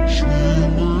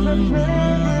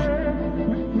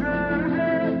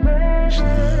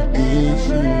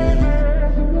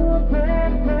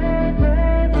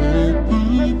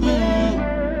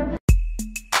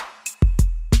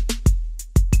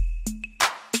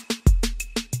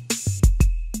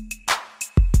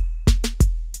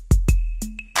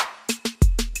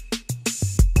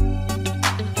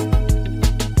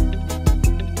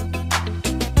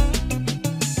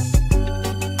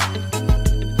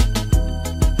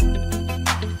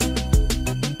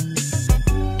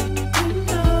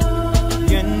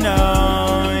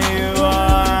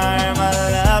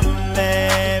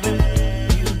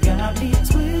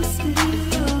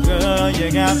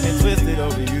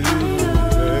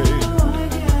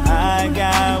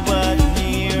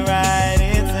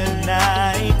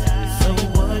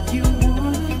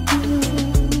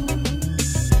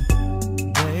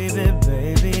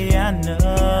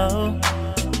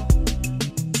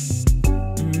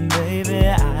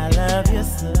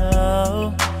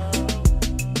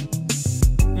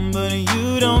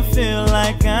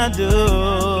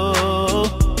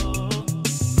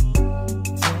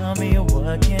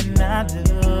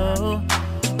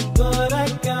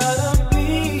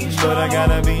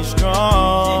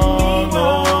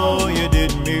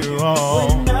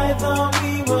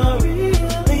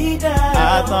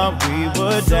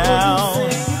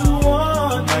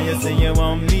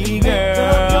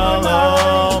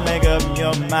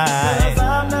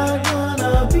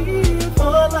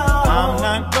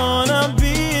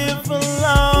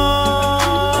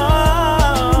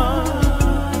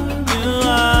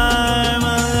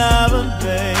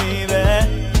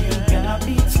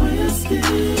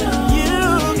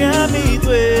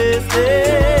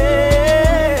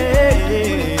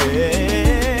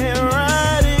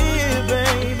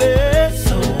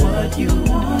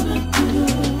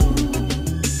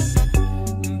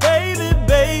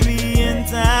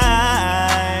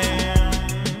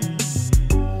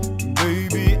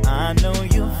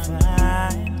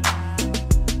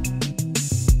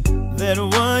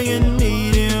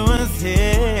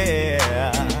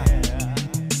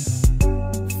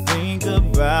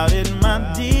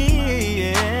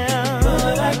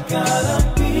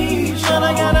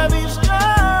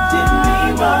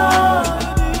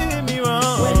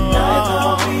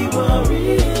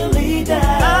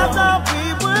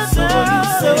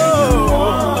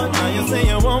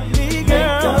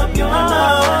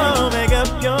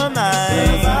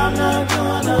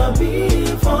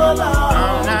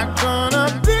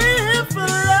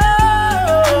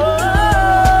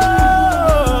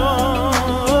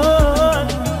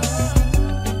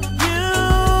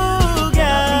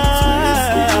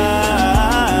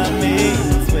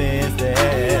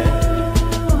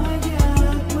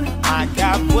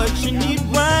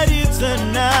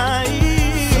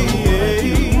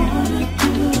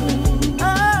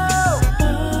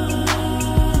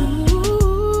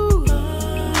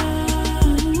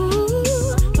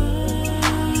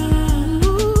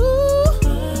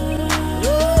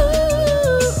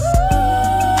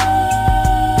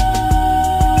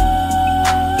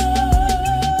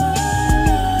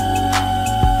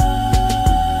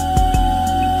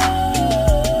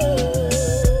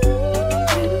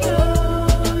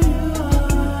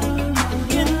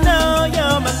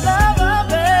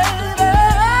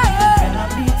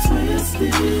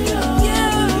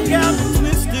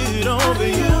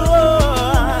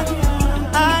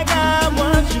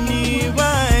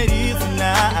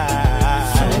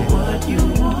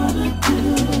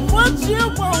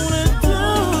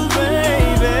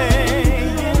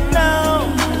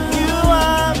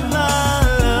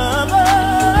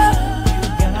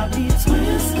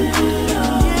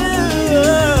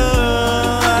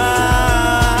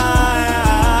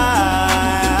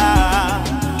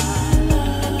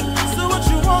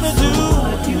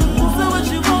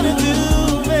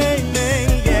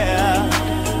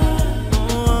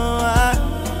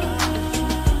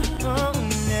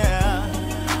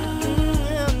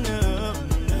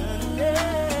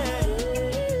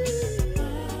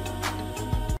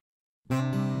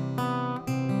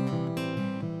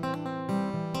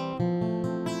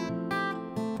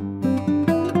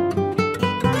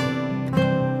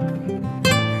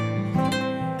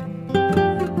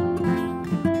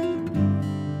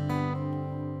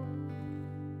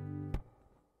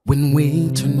 When we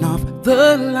turn off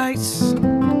the lights,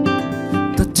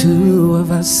 the two of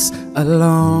us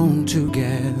alone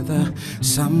together,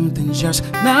 something's just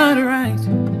not right.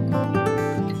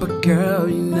 But girl,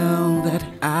 you know that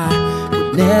I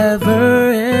would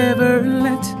never ever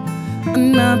let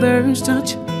another's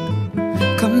touch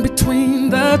come between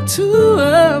the two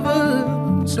of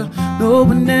us. No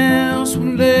one else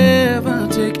will ever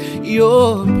take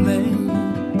your place,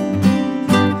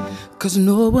 'cause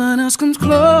no one else comes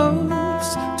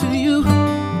close to you.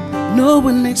 No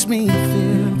one makes me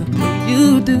feel the way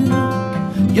you do.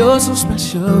 You're so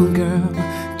special, girl,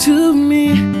 to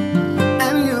me,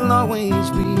 and you'll always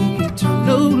be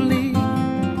eternally.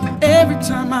 Every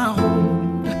time I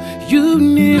hold you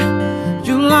near,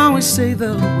 you'll always say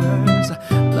the words I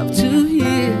love to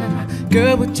hear.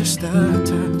 Girl, with just a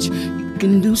touch, you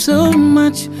can do so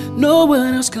much. No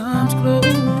one else comes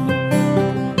close.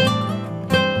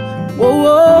 Whoa,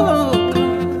 whoa,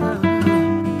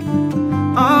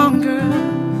 oh, girl.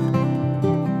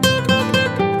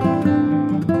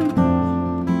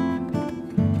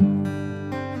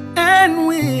 And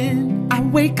when I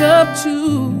wake up to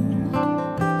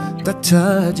the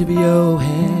touch of your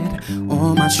head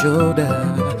on my shoulder,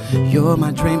 you're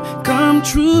my dream come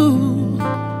true.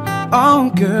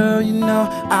 Oh, girl, you know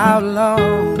I'll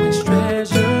always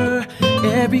treasure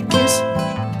every kiss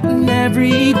and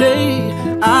every day.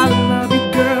 I love you,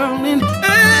 girl, in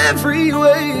every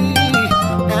way,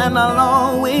 and I'll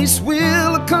always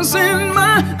will, 'cause in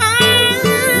my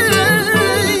eyes,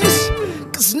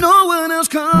 'cause no one else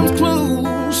comes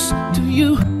close to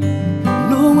you.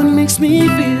 No one makes me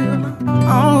feel,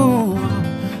 oh,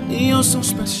 you're so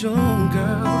special,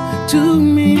 girl, to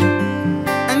me,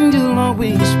 and you'll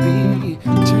always be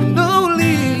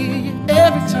eternally.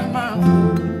 Every time I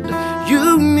hold you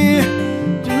near,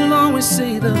 you'll always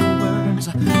say the words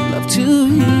I love to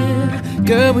hear.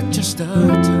 Girl, with just a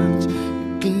touch,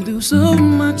 you can do so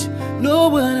much. No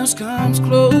one else comes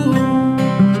close.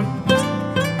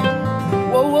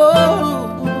 Whoa, whoa,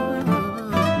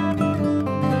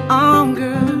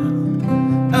 girl,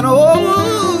 and oh,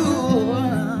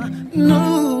 no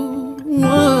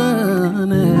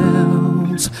one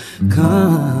else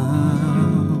comes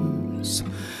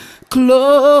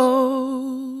close.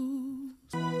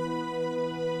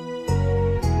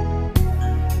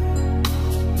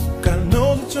 Gotta know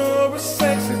that you're a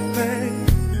sexy thing.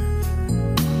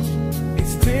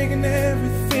 It's taking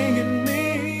everything in me,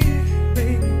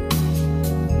 baby.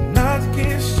 Not to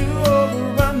kiss you over,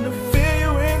 under, feel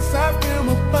you inside, feel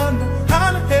my thunder. How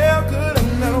the hell could I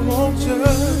not want you?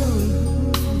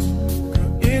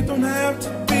 Girl, it don't have to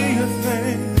be a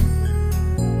thing.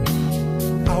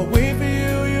 I'll wait for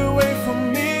you, you wait for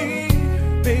me,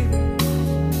 baby.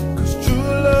 'Cause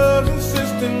true love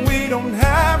insisting we don't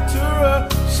have to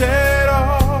rush at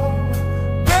all,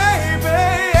 baby.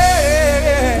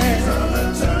 These are the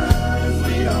times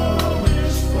we all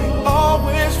wish for. All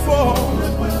wish for.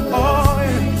 Oh,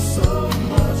 yeah. So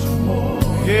much more.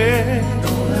 Yeah.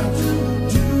 Don't have to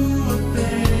do a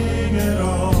thing at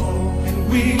all, and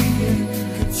we can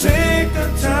take the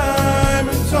time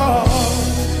and talk.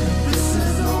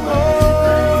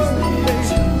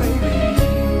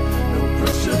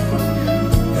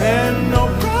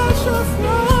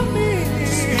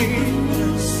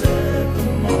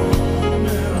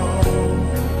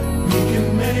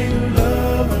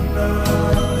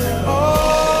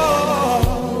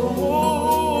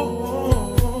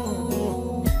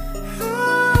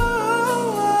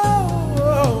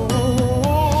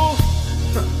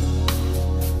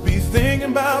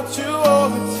 About you all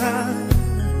the time,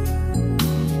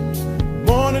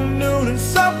 morning, noon, and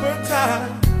supper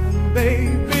time,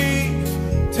 baby.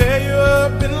 Tear you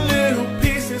up in little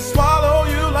pieces, swallow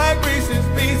you like Reese's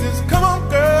Pieces. Come on,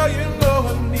 girl, you know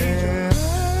I need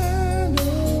you,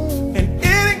 and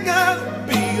it ain't gotta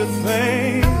be a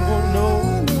thing. Oh no,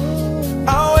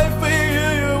 I'll wait for you,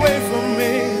 you wait for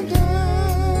me.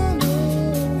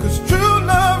 'Cause true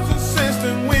love's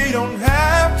insisting we don't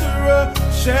have to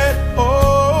rush at all.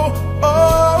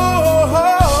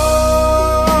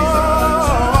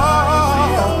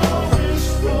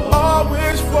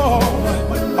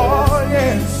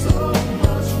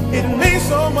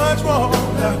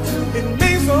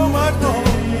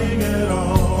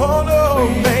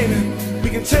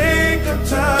 Take the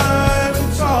time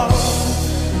and talk.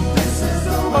 This is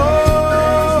the way,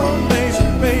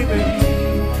 baby.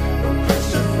 No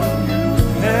pressure from you,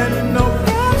 and no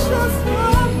pressure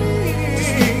from me.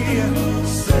 You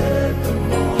set the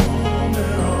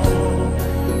moment on.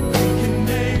 We can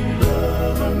make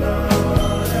love or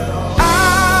not at all. I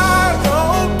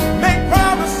don't make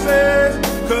promises,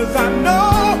 'cause I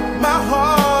know my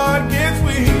heart gets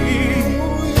weak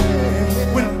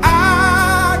when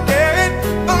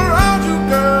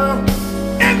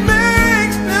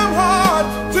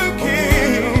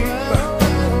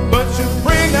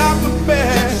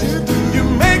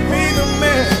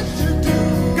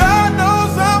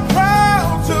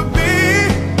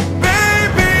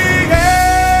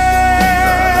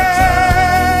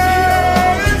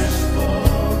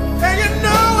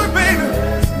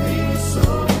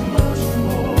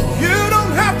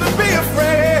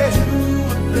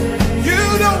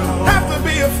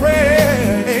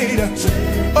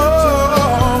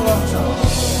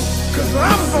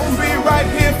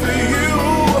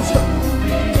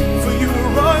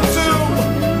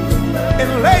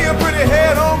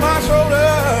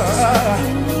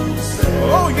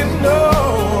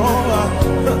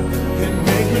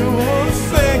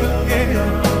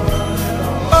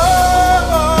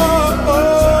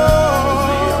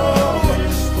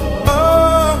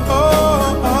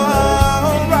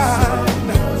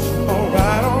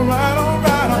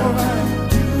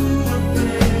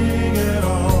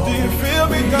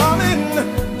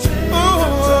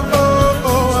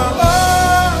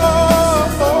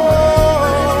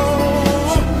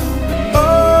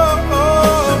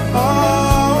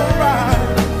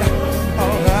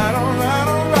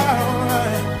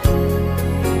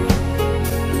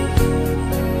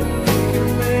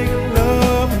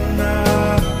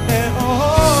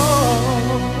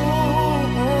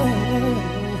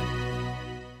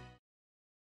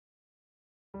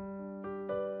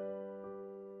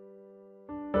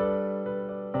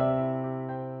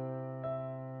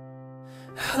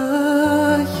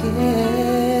Oh yeah.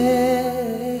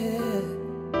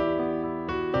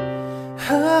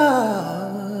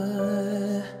 Oh,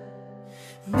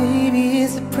 maybe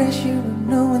it's the pressure of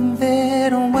knowing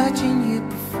that I'm watching you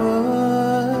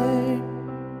perform.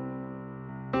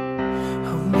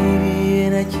 Or maybe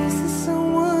you're not used to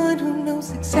someone who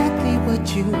knows exactly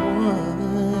what you want.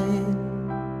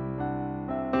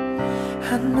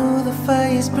 I know the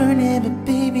fire's burning, but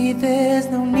baby, there's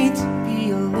no need to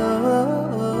be alone.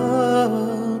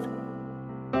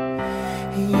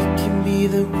 You can be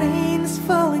the rain that's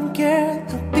falling, girl,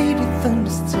 or baby,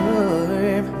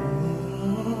 thunderstorm.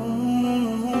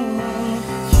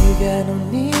 You got no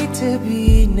need to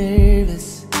be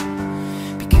nervous,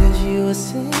 because you are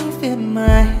safe in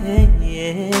my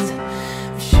hands.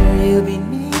 I'm sure you'll be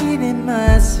needing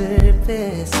my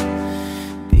service.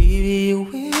 Baby, your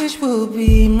wish will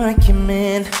be my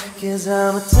command. Cause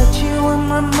I'ma touch you on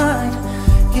my mind,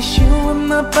 kiss you on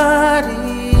my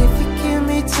body. If you give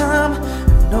me time,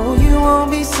 I know you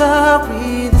won't be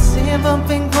sorry. The same bump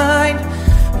and grind,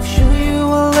 I'm sure you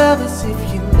will love us if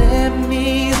you let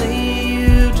me lay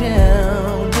you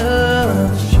down.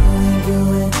 Promise you ain't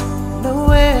going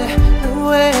nowhere,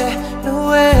 nowhere,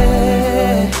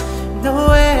 nowhere,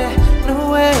 nowhere,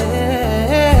 nowhere,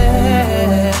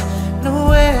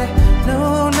 nowhere,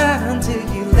 no, not until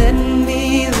you let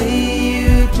me lay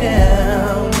you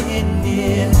down. And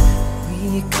yeah, when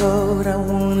you're cold, I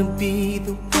wanna be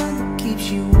the one who keeps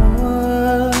you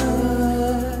warm.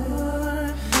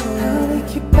 I'll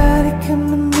make your body come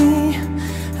to me,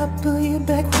 I'll pull you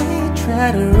back when you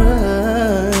try to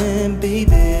run, baby.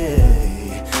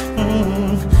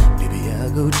 Baby,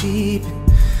 I'll go deep.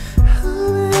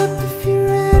 Hold it up if you're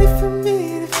ready for me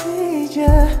to feed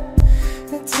ya.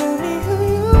 Now tell me who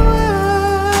you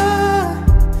are.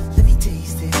 Let me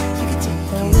taste it, you can take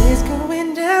it. Now it's going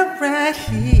down right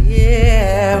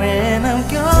here, and I'm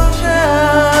gonna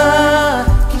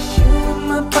try. Kiss you with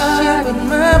my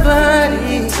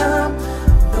body, time.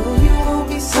 Know you won't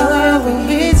be sorry,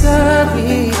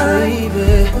 baby.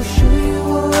 I'll show you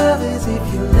what love is if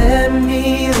you let me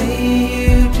lay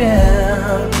you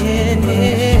down in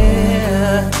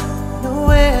here.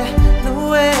 Nowhere,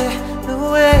 nowhere,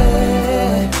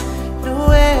 nowhere,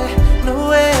 nowhere,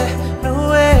 nowhere,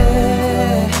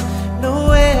 nowhere,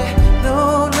 nowhere, no,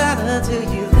 not until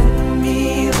you let me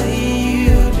lay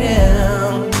you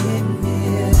down in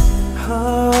here.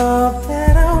 All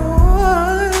that I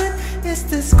want is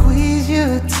to squeeze you,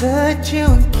 touch you,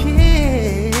 and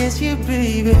kiss you,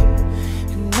 baby.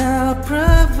 And I'll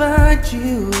provide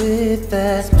you with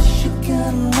that special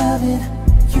kind of loving.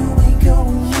 You ain't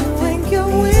going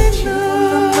nowhere. Kiss you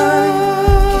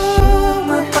on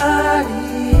my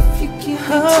body if you give me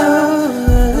time.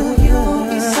 No, you won't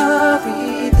be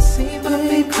sorry. The same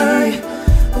baby cry.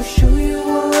 I'll show you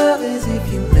what love is if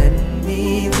you let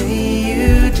me lay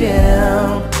you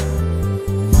down.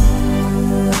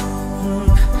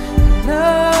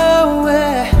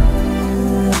 Nowhere,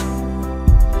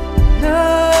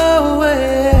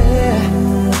 nowhere.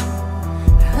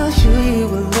 I'll show you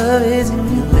what love is if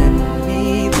you let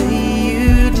me lay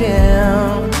you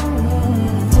down.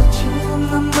 Touch you on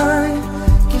my mind,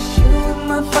 kiss you on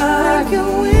my body.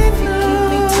 If you give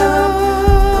me time,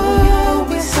 oh, you won't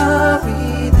be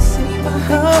sorry. The same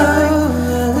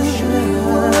I'll show you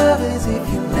what love is if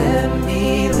you let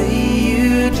me lay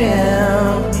you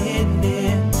down.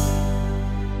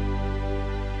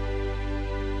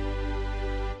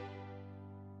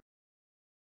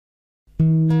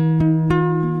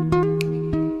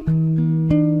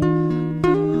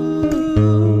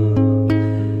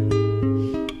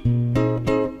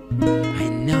 I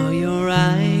know your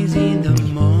eyes in the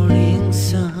morning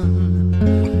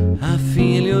sun. I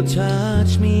feel you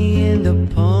touch me in the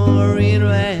pouring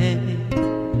rain.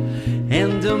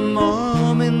 And the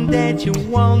moment that you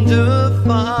wander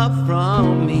far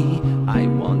from me, I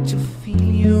want to feel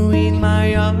you in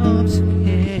my arms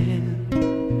again.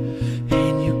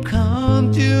 And you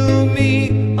come to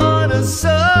me on a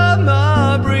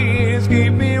summer breeze,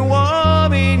 keep me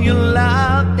warm in your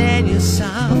love, then you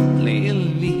softly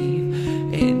leave.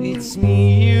 And it's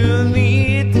me you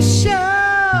need to show.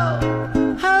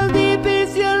 How deep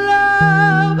is your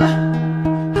love?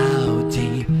 How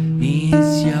deep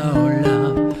is your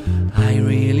love? I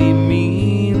really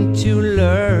mean to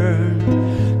learn,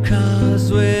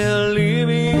 'cause we're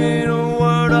living in a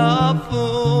world of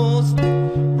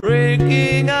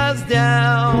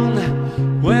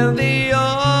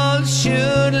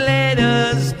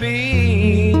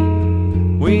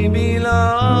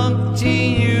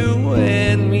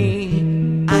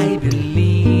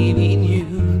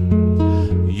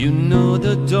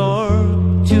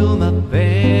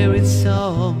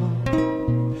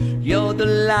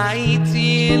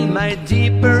in my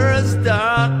deepest,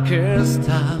 darkest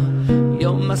hour.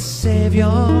 You're my savior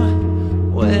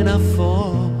when I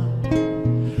fall.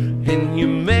 And you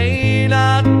may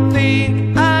not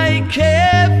think I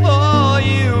care for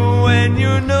you, when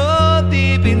you know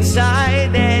deep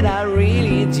inside that I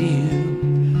really do.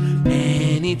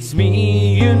 And it's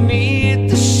me you need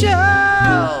to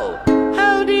show.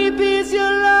 How deep is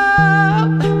your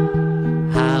love?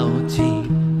 How deep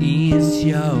is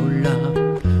your love?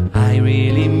 I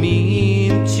really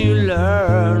mean to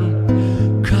learn.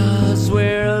 'Cause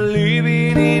we're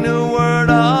living in a world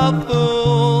of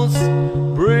fools,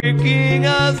 breaking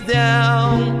us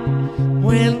down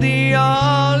when they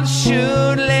all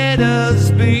should let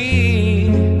us be.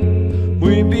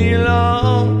 We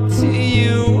belong to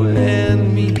you and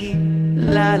me.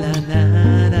 La la la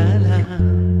la la.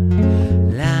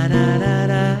 La la la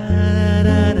la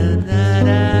la la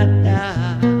la la.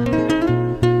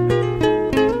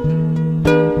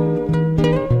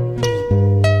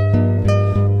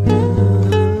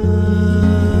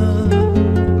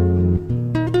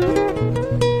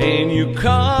 And you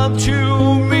come to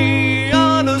me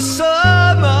on a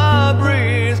summer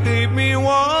breeze, keep me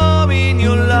warm in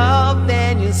your love,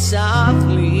 then you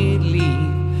softly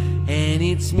leave. And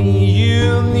it's me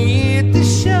you need to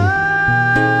show.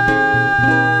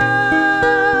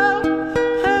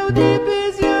 How deep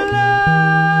is your love?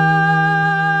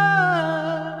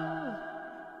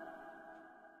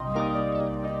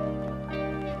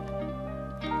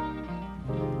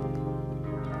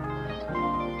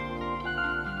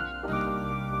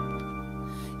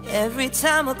 Every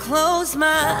time I close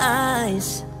my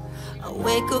eyes, I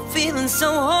wake up feeling so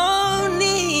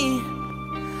horny.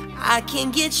 I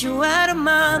can't get you out of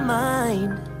my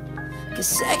mind, 'cause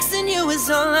sexing you is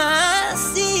all I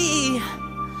see.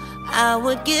 I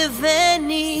would give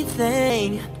anything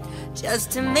just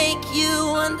to make you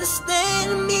understand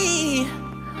me.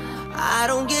 I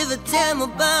don't give a damn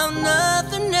about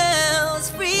nothing else.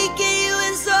 Freaking you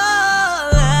is all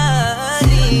I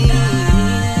need.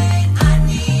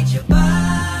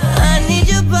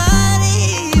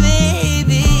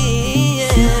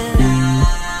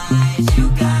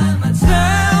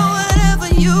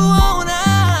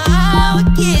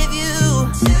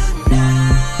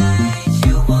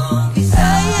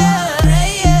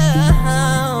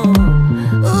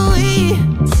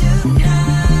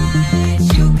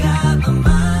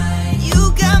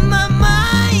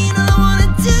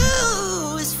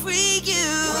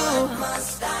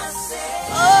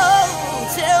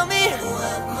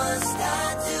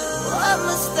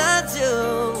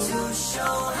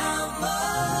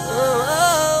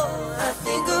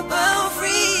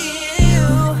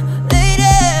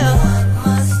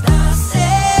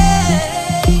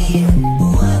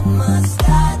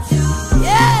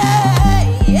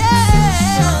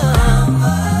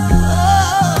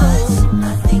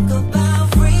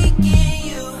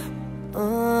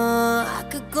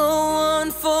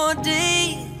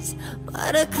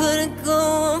 I couldn't go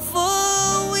on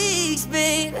for weeks,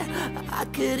 babe. I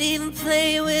could even play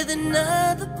with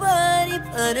another body,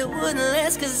 but it wouldn't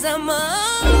last 'cause I'm a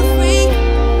freak.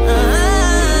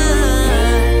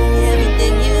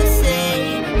 Everything you say,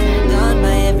 turned on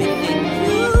by everything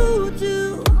you do.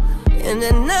 And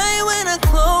at night when I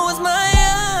close my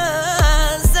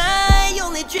eyes, I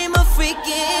only dream of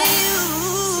freaking you.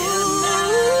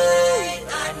 Tonight,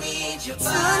 I need your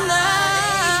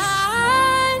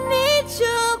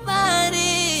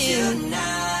body. Tonight.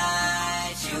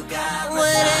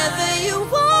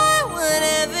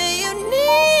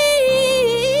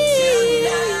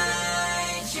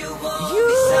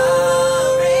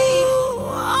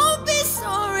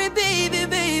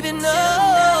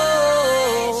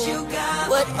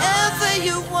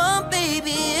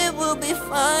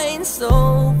 So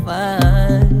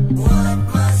fine. What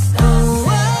must I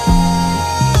say?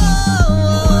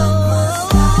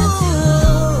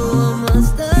 What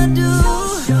must I do?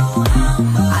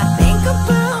 I think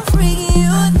about freeing you.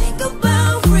 I think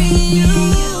about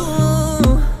freeing you.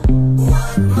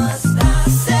 What must I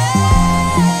say?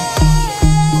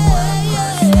 What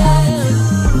must I do?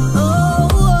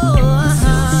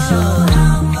 To show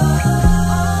how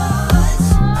much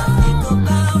I think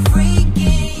about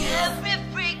freaking you.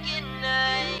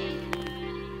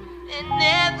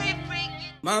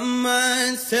 My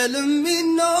mind's telling me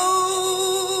no,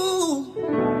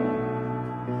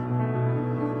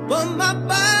 but my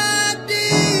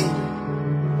body's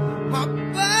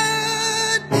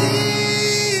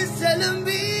telling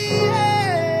me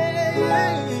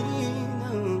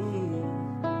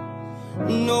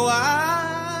no, I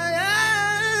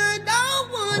don't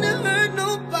wanna hurt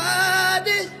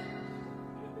nobody.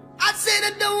 I said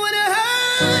I don't wanna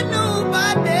hurt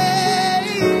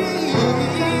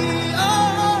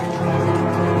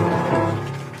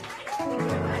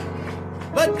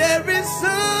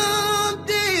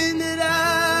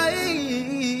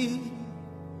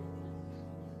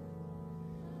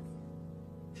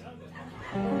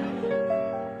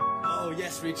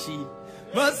Richie.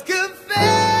 Must confess.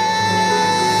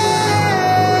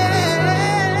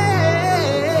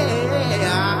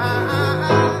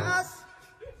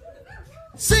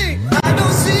 See, I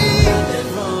don't see nothing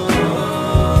wrong.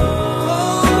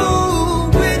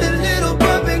 Oh, with a little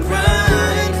bump and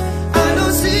grind. I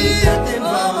don't see nothing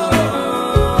wrong.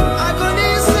 I can't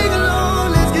even sing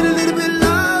along. Let's get a little bit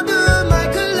louder.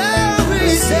 Michael Lowry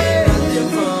said nothing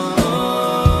wrong.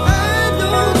 I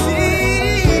don't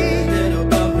see a little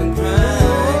bump and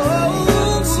grind. I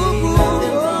don't see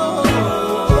nothing wrong.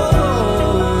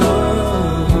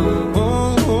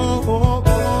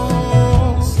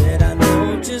 Said I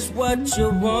know just what you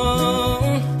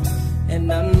want,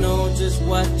 and I know just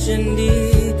what you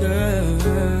need, girl.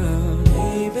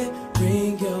 Baby,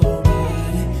 bring your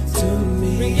body to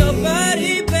me. Bring your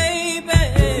body, baby.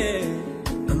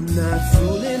 I'm not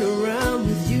fooling around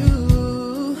with you.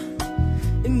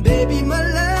 And baby, my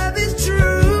love is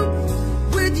true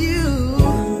with you.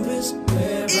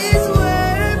 Is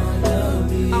where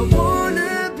I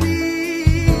wanna be.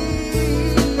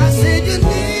 I said you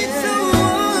need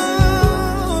someone,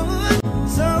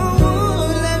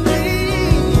 someone like me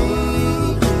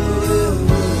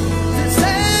to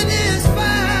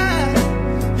satisfy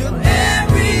your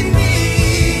every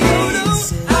need.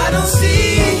 I don't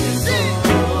see nothing.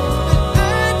 I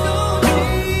don't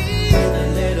see a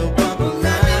little bump of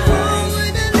nothing wrong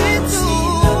with a little. I don't see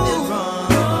nothing wrong.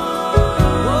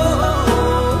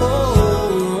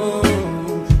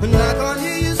 And I can't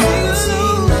hear you sing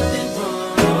along. Nothing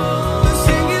wrong.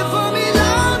 Sing it for me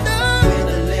louder. With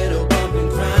a little bump and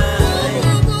grind.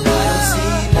 I don't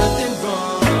see nothing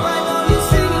wrong. Why don't you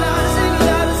sing louder, sing it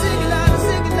louder, sing it louder,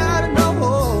 sing it louder, no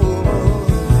more.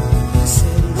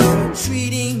 Said I'm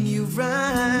treating you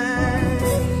right.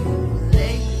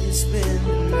 Lately spend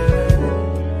the night.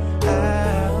 I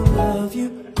love you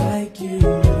like you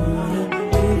wanna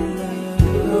be loved.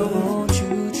 Won't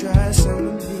you try some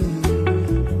of me?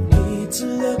 Need to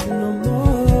look no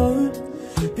more,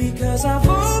 because I've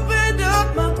opened up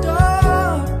my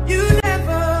door. You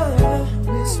never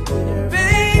whisper,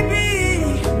 baby,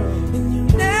 and you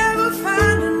never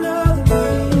find another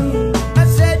me. I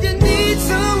said you need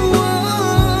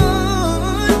someone,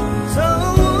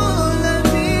 someone like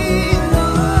me,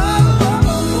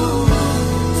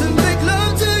 to make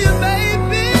love to you,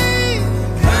 baby,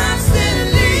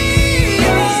 constantly.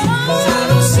 'Cause I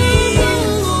don't see you.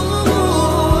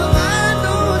 I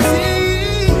don't see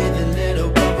with a little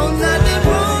bump. Oh, nothing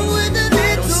wrong with a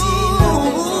little.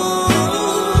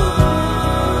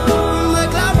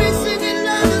 Like I'll be singing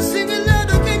louder, singing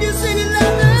louder. Can you sing it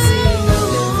louder?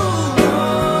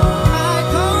 I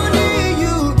can't hear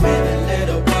you with a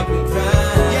little bump and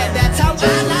grind. Yeah, that's how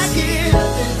I like it.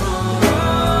 Nothing wrong.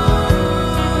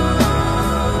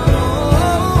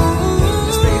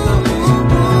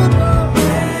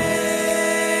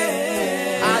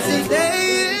 I said there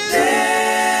ain't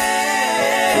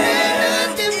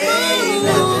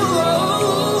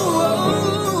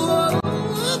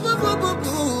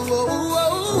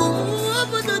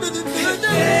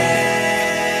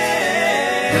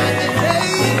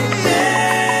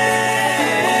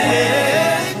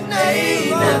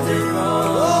nothing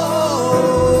wrong.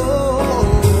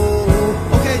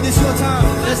 Okay, this your time.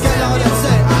 Let's get all that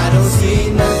say. I don't see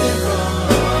nothing wrong.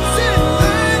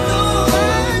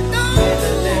 I know. With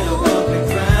a little bump and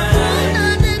grind.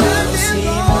 I don't see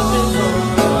nothing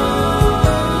wrong.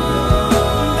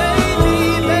 Baby,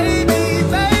 baby,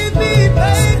 baby.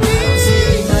 I don't see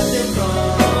nothing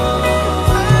wrong.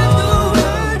 I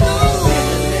know.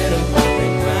 With a little bump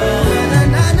and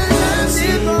grind. I don't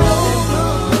see nothing wrong.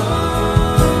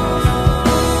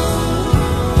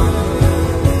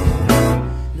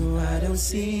 No, I don't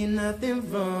see nothing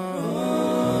wrong.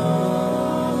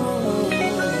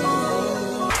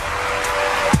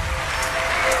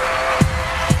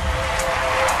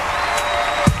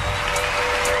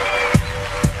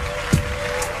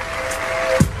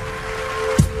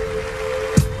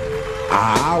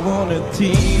 I wanna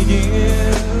tease you,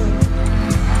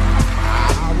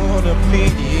 I wanna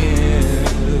please you,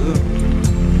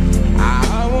 I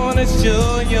wanna show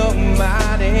your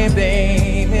body,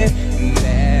 baby,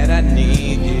 that I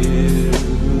need you.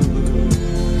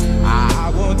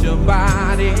 I want your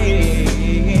body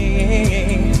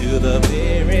to the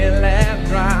very last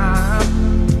drop.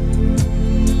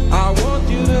 I want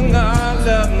you to call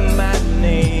up my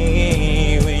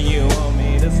name when you want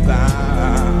me to stop.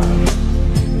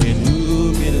 And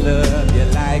who can love you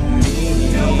like me?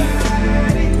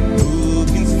 Nobody. Who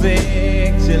can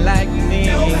sex you like me?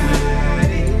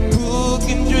 Nobody. Who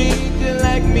can treat you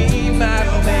like me, my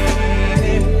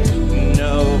baby?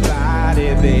 Nobody,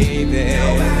 baby.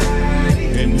 Nobody.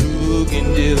 And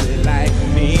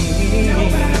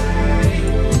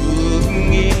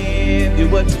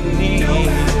what you need.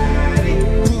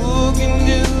 Who can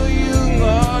do you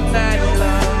all night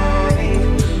long?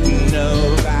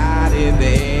 Nobody,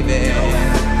 baby.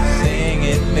 Sing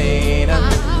it, baby. I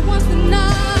want the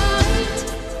night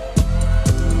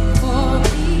for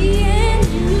me and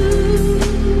you.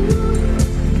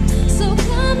 So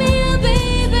come here,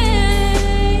 baby,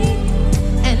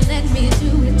 and let me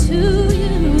do it to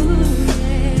you.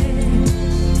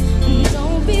 Yeah.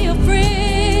 Don't be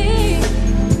afraid,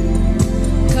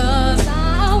 'cause I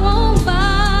won't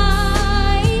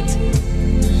bite.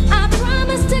 I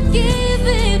promise to give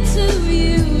it to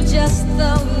you just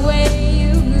the way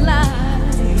you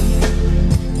like.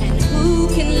 And who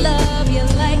can love you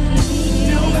like me?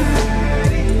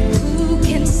 Who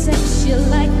can sex you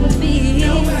like me?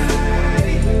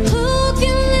 Who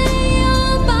can lay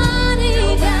your body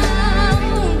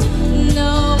down?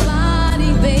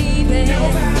 Nobody, baby.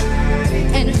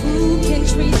 And who can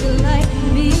treat you like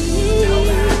me?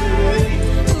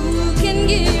 Who can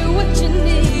give you what you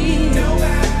need?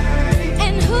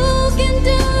 And who can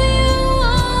do you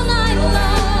all night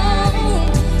long?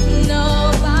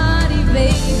 Nobody,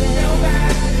 baby.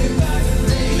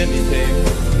 Let me tell you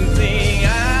something.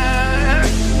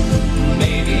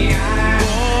 Maybe I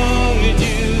want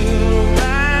you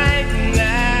right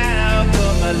now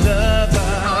for my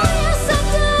lover. Yes, I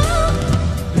do.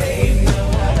 Ain't no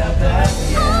other but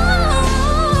you.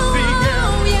 Oh,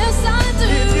 yes, I do.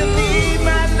 If you need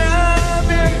my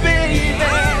loving, baby,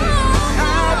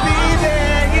 I'll be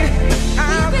there.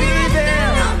 I'll be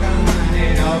there.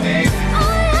 Oh, baby.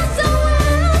 Oh, yes, I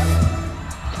will.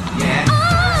 Yeah.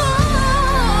 Oh.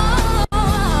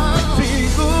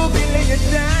 People can lay it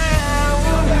down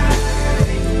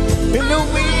in the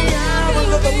wee hours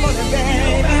of the morning,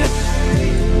 baby.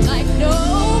 Like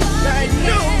nobody. Like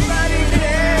nobody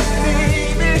can,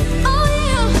 baby. Oh,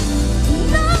 yeah.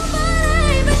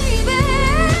 Nobody, baby.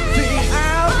 See,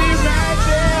 I'll be right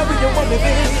there when you want me,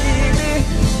 baby.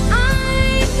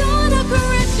 I'm gonna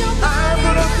caress your I'm body.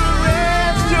 gonna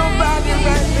caress your body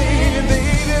right there,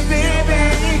 baby, baby.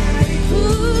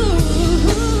 Ooh.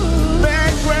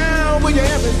 Background when you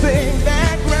everything,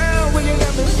 background when you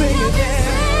everything, yeah.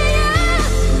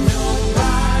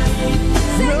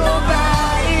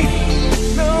 Nobody,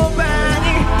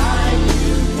 nobody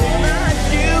like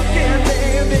you can,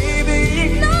 baby.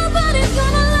 Nobody's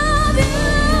gonna love you,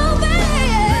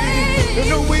 baby. In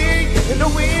the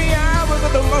wee hours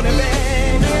of the morning,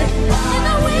 baby. In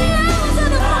the wee hours of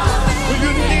the morning, When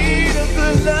you baby. need a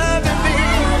good loving, baby.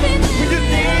 When you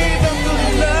need a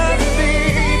good loving,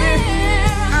 baby.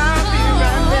 I'll be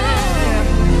right there.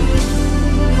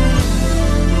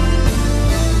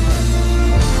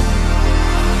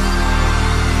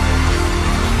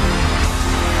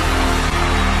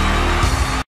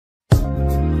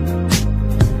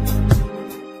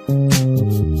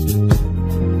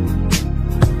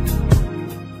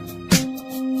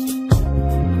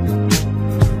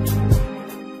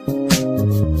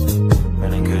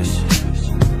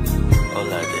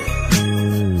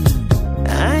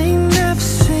 I ain't never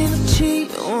seen a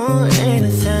cheat on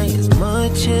anything as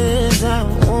much as I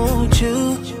want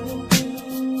you.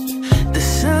 The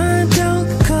sun don't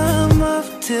come up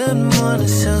till the morning,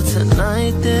 so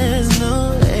tonight there's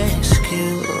no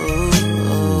excuse.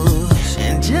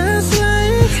 And just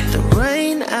like the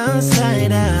rain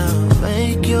outside, I'll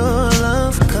make your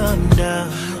love come down.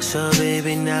 So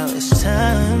baby, now it's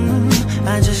time.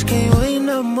 I just can't wait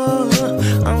no more.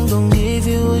 I'm gonna give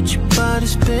you what your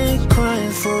body's been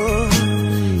crying for.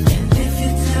 And if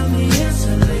you tell me yes,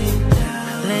 I'll lay it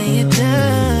down. Lay it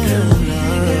down. Girl, we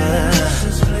ain't got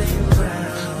options, play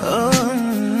around. Oh,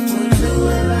 we'll do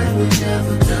it like we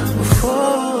never done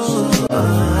before.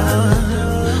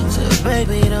 So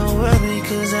baby, don't worry,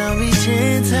 'cause I'll be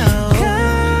gentle.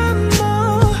 Come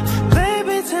on,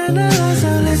 baby, turn the lights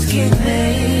on, let's get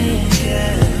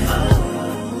naked.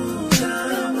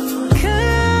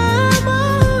 Come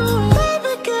on,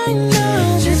 baby, girl, no,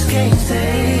 just can't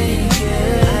take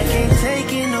it. I can't take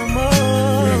it no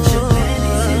more. Let your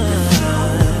panties hit the floor.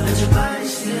 Let your body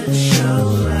steal the show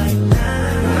right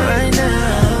now. Right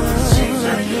now. Seems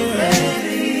like you're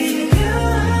ready.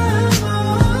 Come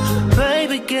on,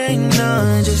 baby, girl, no,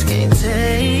 just can't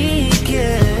take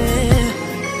it.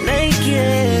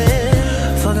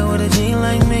 Naked. Fucking with a G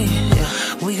like me, yeah,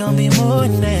 we gon' be more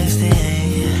nasty.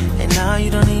 And now you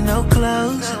don't need no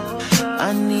clothes.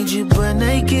 I need you but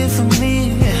naked for me.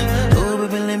 Oh,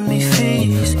 baby, let me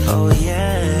feast. Oh,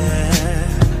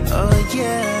 yeah. Oh,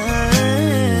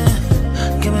 yeah.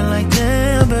 Give me like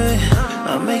that, baby.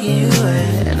 I'm making you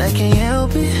wet, and I can't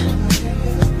help it.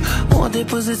 Want that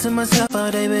pussy to myself all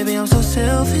day, baby, I'm so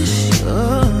selfish.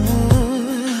 Oh,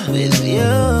 with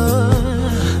you.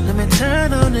 Let me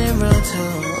turn on that roto.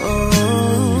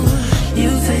 You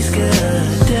taste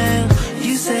good, damn.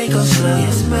 You say go slow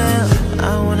your smell.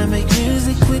 I wanna make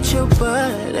music with your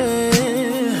body.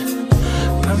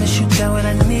 Promise you got what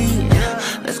I need.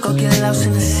 Let's go get lost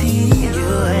in the sea, you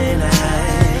and I.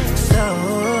 So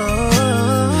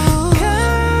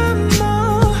come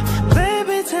on,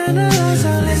 baby, turn the lights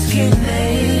on. Let's get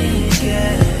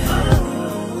naked.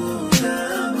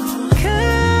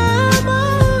 Come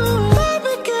on,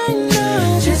 baby, girl, no,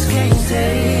 just can't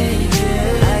take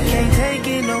it. I can't take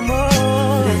it no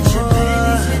more. Let your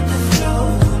panties hit the floor.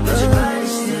 Let your body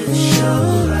steal the show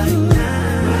right now.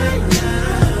 Right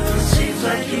now, it seems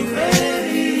like you're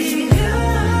ready.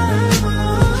 Come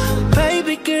on,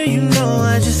 baby, girl, you know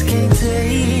I just can't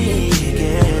take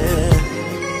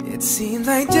it. It seemed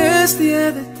like just the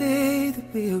other day that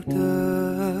we hooked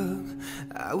up.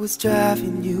 I was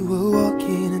driving, you were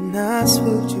walking, and I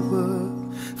swooped you up.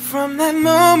 From that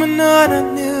moment on, I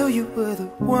knew you were the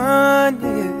one,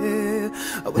 yeah.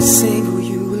 I was single,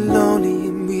 you were lonely,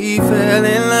 and we fell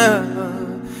in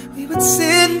love. We would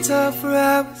sit and talk for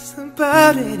hours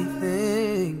about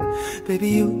anything. Baby,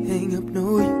 you hang up,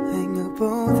 no, you hang up,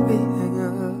 both we hang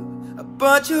up. I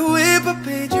bought you a whip, I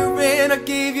paid your rent, I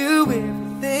gave you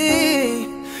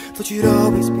everything. Thought you'd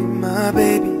always be my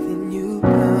baby, then you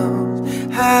bounced.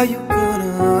 How you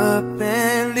gonna up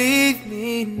and leave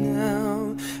me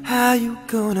now? How you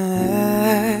gonna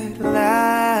act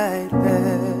like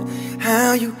that?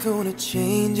 How you gonna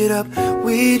change it up?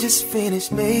 We just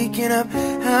finished making up.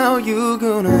 How you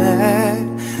gonna act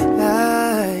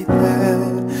like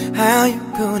that? How you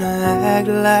gonna act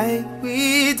like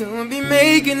we don't be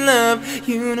making love?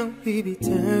 You know we be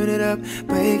turning it up,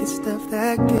 breaking stuff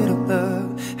that get up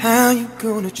love. How you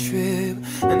gonna trip?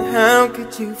 And how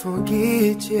could you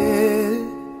forget it?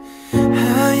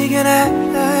 How you gonna act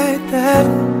like that?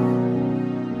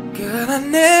 Girl, I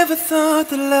never thought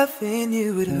that loving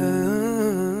you would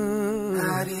hurt.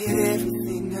 I did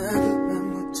everything I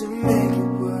could to make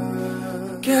it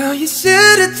work. Girl, you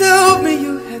should've told me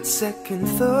you had second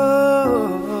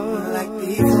thought. Like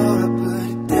before I put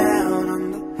it down on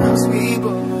the house we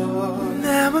bought.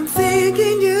 Now I'm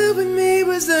thinking you and me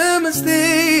was a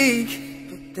mistake.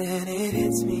 But then it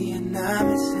hits me and I'm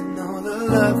missing all the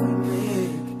love we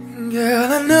make.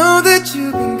 Girl, I know that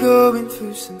you've been going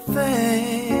through some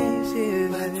things, yeah.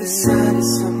 But the sun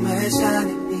is somewhere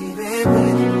shining even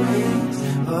when it rains.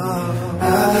 Oh,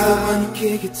 I'll be the one you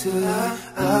kick it to.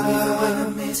 I'll be the one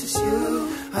that misses you.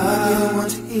 I'll be the one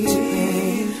to ease your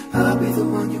pain. I'll be the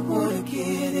one you wanna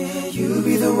get in. You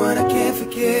be the one I can't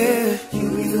forget. You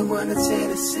be the one that's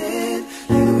innocent.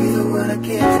 You be the one I can't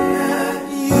deny.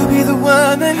 You be the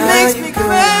one that makes me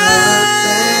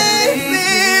cry,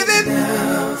 baby.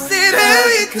 Said how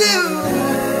you do.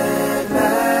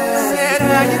 Said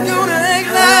how you gonna act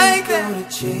like that? Gonna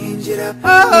change it up. Oh,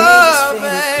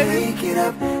 baby, break it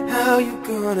up. How you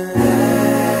gonna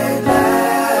act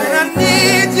like when I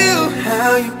need you? How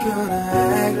you gonna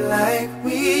act like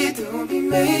we don't be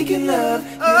making love?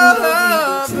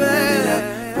 Oh, baby,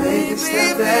 breaking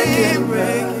stuff that can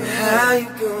break. How you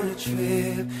gonna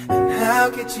trip? And how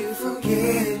could you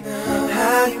forget it?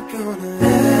 How you gonna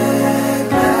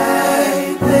act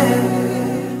like that?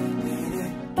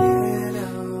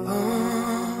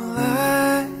 All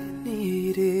I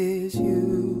need is you.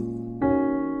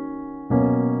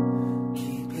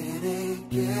 Keep it in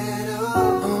ghetto.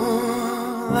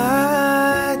 All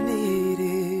I need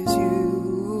is you.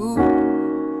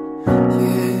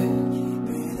 Yeah, keep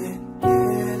it in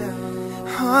ghetto.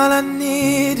 All I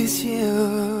need is you.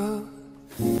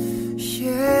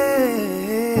 Yeah,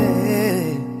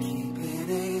 keep it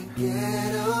in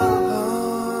ghetto.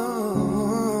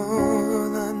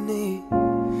 All I need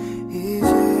is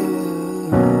you.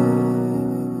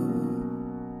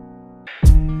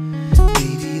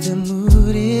 Baby, the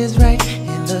mood is right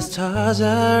and the stars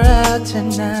are out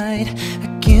tonight. I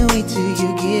can't wait till you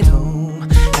get home.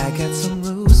 I got some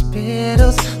rose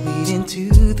petals leading to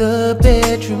the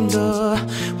bedroom door,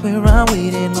 where I'm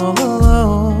waiting all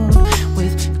alone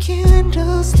with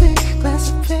candles lit, glass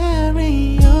of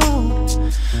Perignon.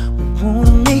 We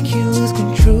wanna make you lose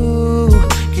control.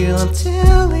 Girl, I'm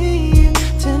telling you,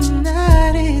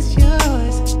 tonight is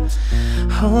yours.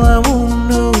 All I wanna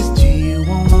know is, do you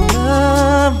wanna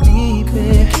love me,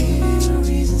 babe? Give you a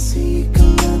reason so you can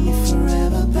love me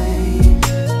forever, babe.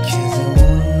 'Cause I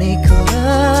wanna make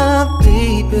love,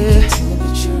 baby.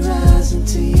 Temperature rise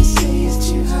until you say it's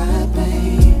too hot,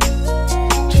 babe.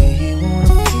 Do you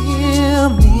wanna feel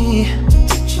me?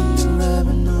 Touching the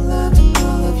loving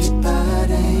all of your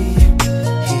body.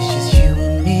 It's just you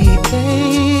and me,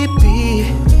 baby.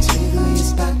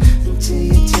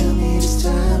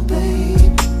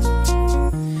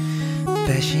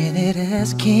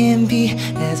 can be.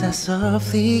 As I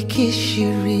softly kiss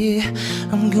your ear,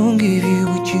 I'm gonna give you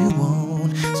what you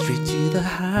want, straight to the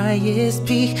highest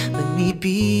peak. Let me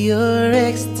be your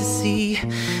ecstasy.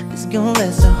 It's gonna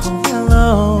last a whole lot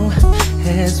long.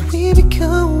 As we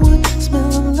become one,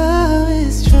 smell of love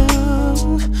is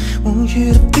strong. Want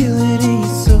you to feel it in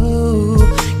your soul.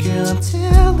 Girl, I'm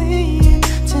telling you,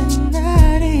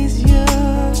 tonight is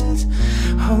yours.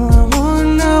 All I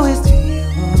wanna know is, do you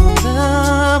wanna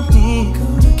love me?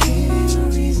 Gonna give you a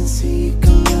reason so you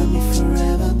can love me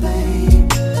forever, babe.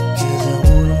 'Cause I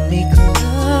wanna make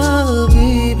love,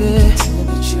 baby.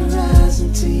 Temperature rise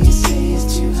until you say it's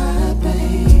too high,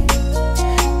 babe.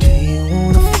 Do you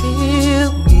wanna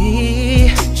feel me?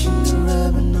 Touching the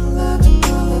rub and the love and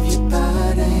all of your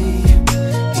body.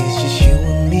 It's just you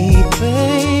and me,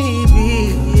 baby,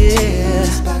 yeah.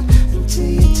 Spot until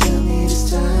you tell me it's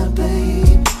time,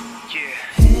 babe.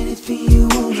 Anything you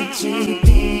want me to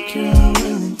be, girl, I'm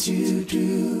willing to do.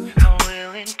 I'm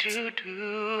willing to do,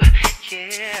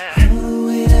 yeah. On the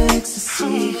way to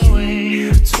ecstasy, you and me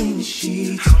between the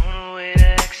sheets. On the way to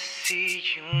ecstasy,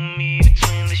 you and me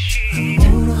between the sheets. I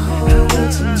wanna hold on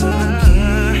to you,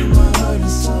 give you my heart and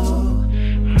soul.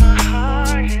 My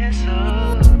heart and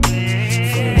soul, baby.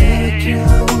 Forever, girl,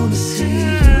 I wanna see you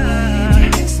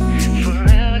lying next to me.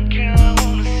 Forever, girl, I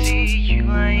wanna see you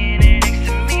lying next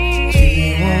to me. Do you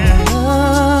wanna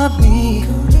love me?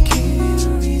 Gonna give you a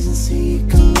reason so you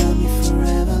can love me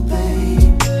forever,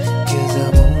 babe. 'Cause I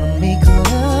wanna make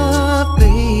love,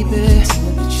 baby.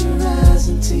 Temperature rise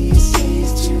until you say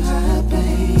it's too high,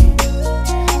 babe.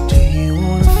 Do you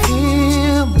wanna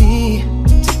feel me?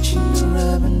 Touching the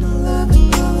rub and the love and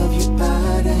all of your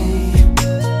body.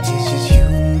 It's just you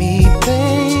and me,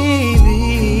 baby.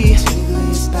 Tickle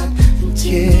your spot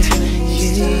until you tell me it's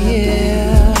time,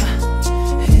 babe.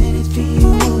 Anything you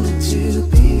wanna do,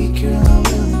 baby girl, I'm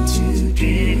willing to do.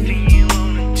 Anything you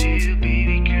wanna do,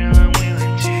 baby girl, I'm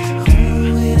willing to do. On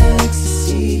the way to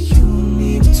ecstasy, you and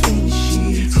me between the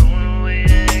sheets. On the way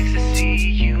to ecstasy,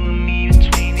 you and me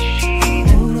between the sheets.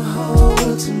 I want the whole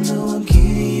world to know I'm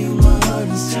giving you my heart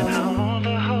and soul. I want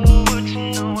the whole world to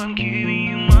know I'm giving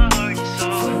you my heart and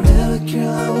soul. Forever,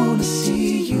 girl, I wanna see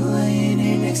you lying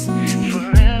here next to me.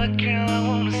 Forever, girl, I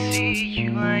wanna see you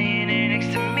lying here next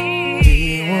to me. Do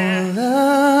you wanna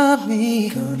love me?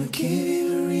 Gonna give you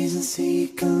a reason so you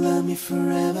can love me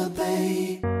forever,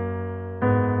 babe.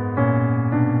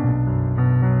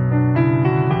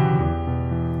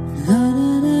 La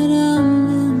da da da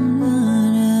la la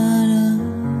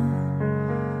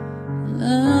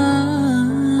la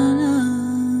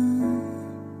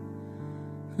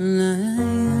la.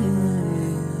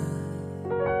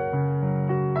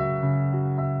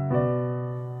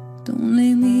 Don't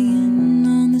leave me in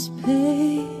on this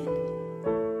pain.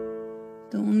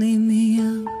 Don't leave me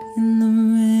out in the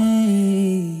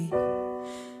rain.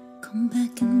 Come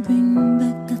back and bring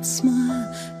back that smile.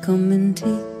 Come and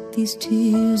take these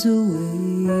tears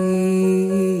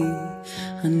away.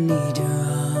 I need your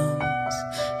arms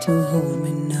to hold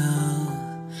me now.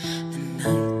 The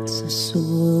nights are so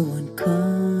unkind.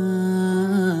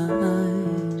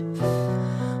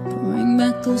 Bring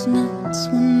back those nights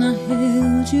when I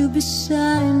held you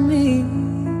beside me.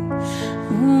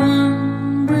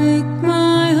 Break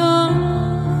my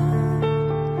heart.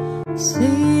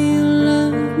 Say you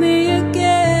love me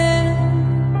again.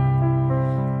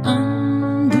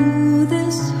 Undo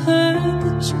this hurt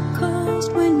that you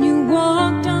caused when you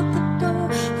walked out the door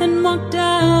and walked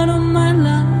out on my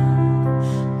life.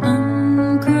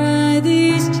 Uncry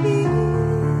these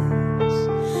tears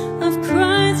I've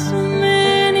cried so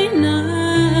many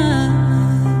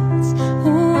nights.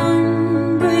 Oh,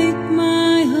 unbreak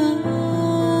my heart,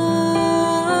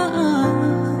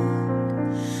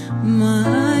 my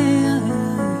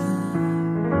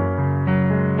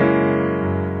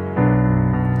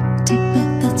take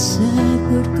back that sad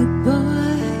word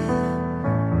goodbye.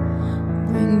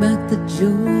 Bring back the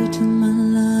joy to my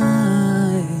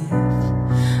life.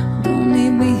 Don't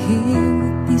leave me here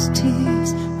with these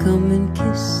tears. Come and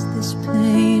kiss this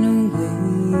pain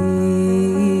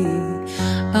away.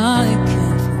 I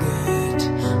can't forget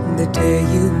the day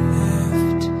you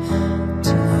left.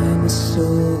 Time is so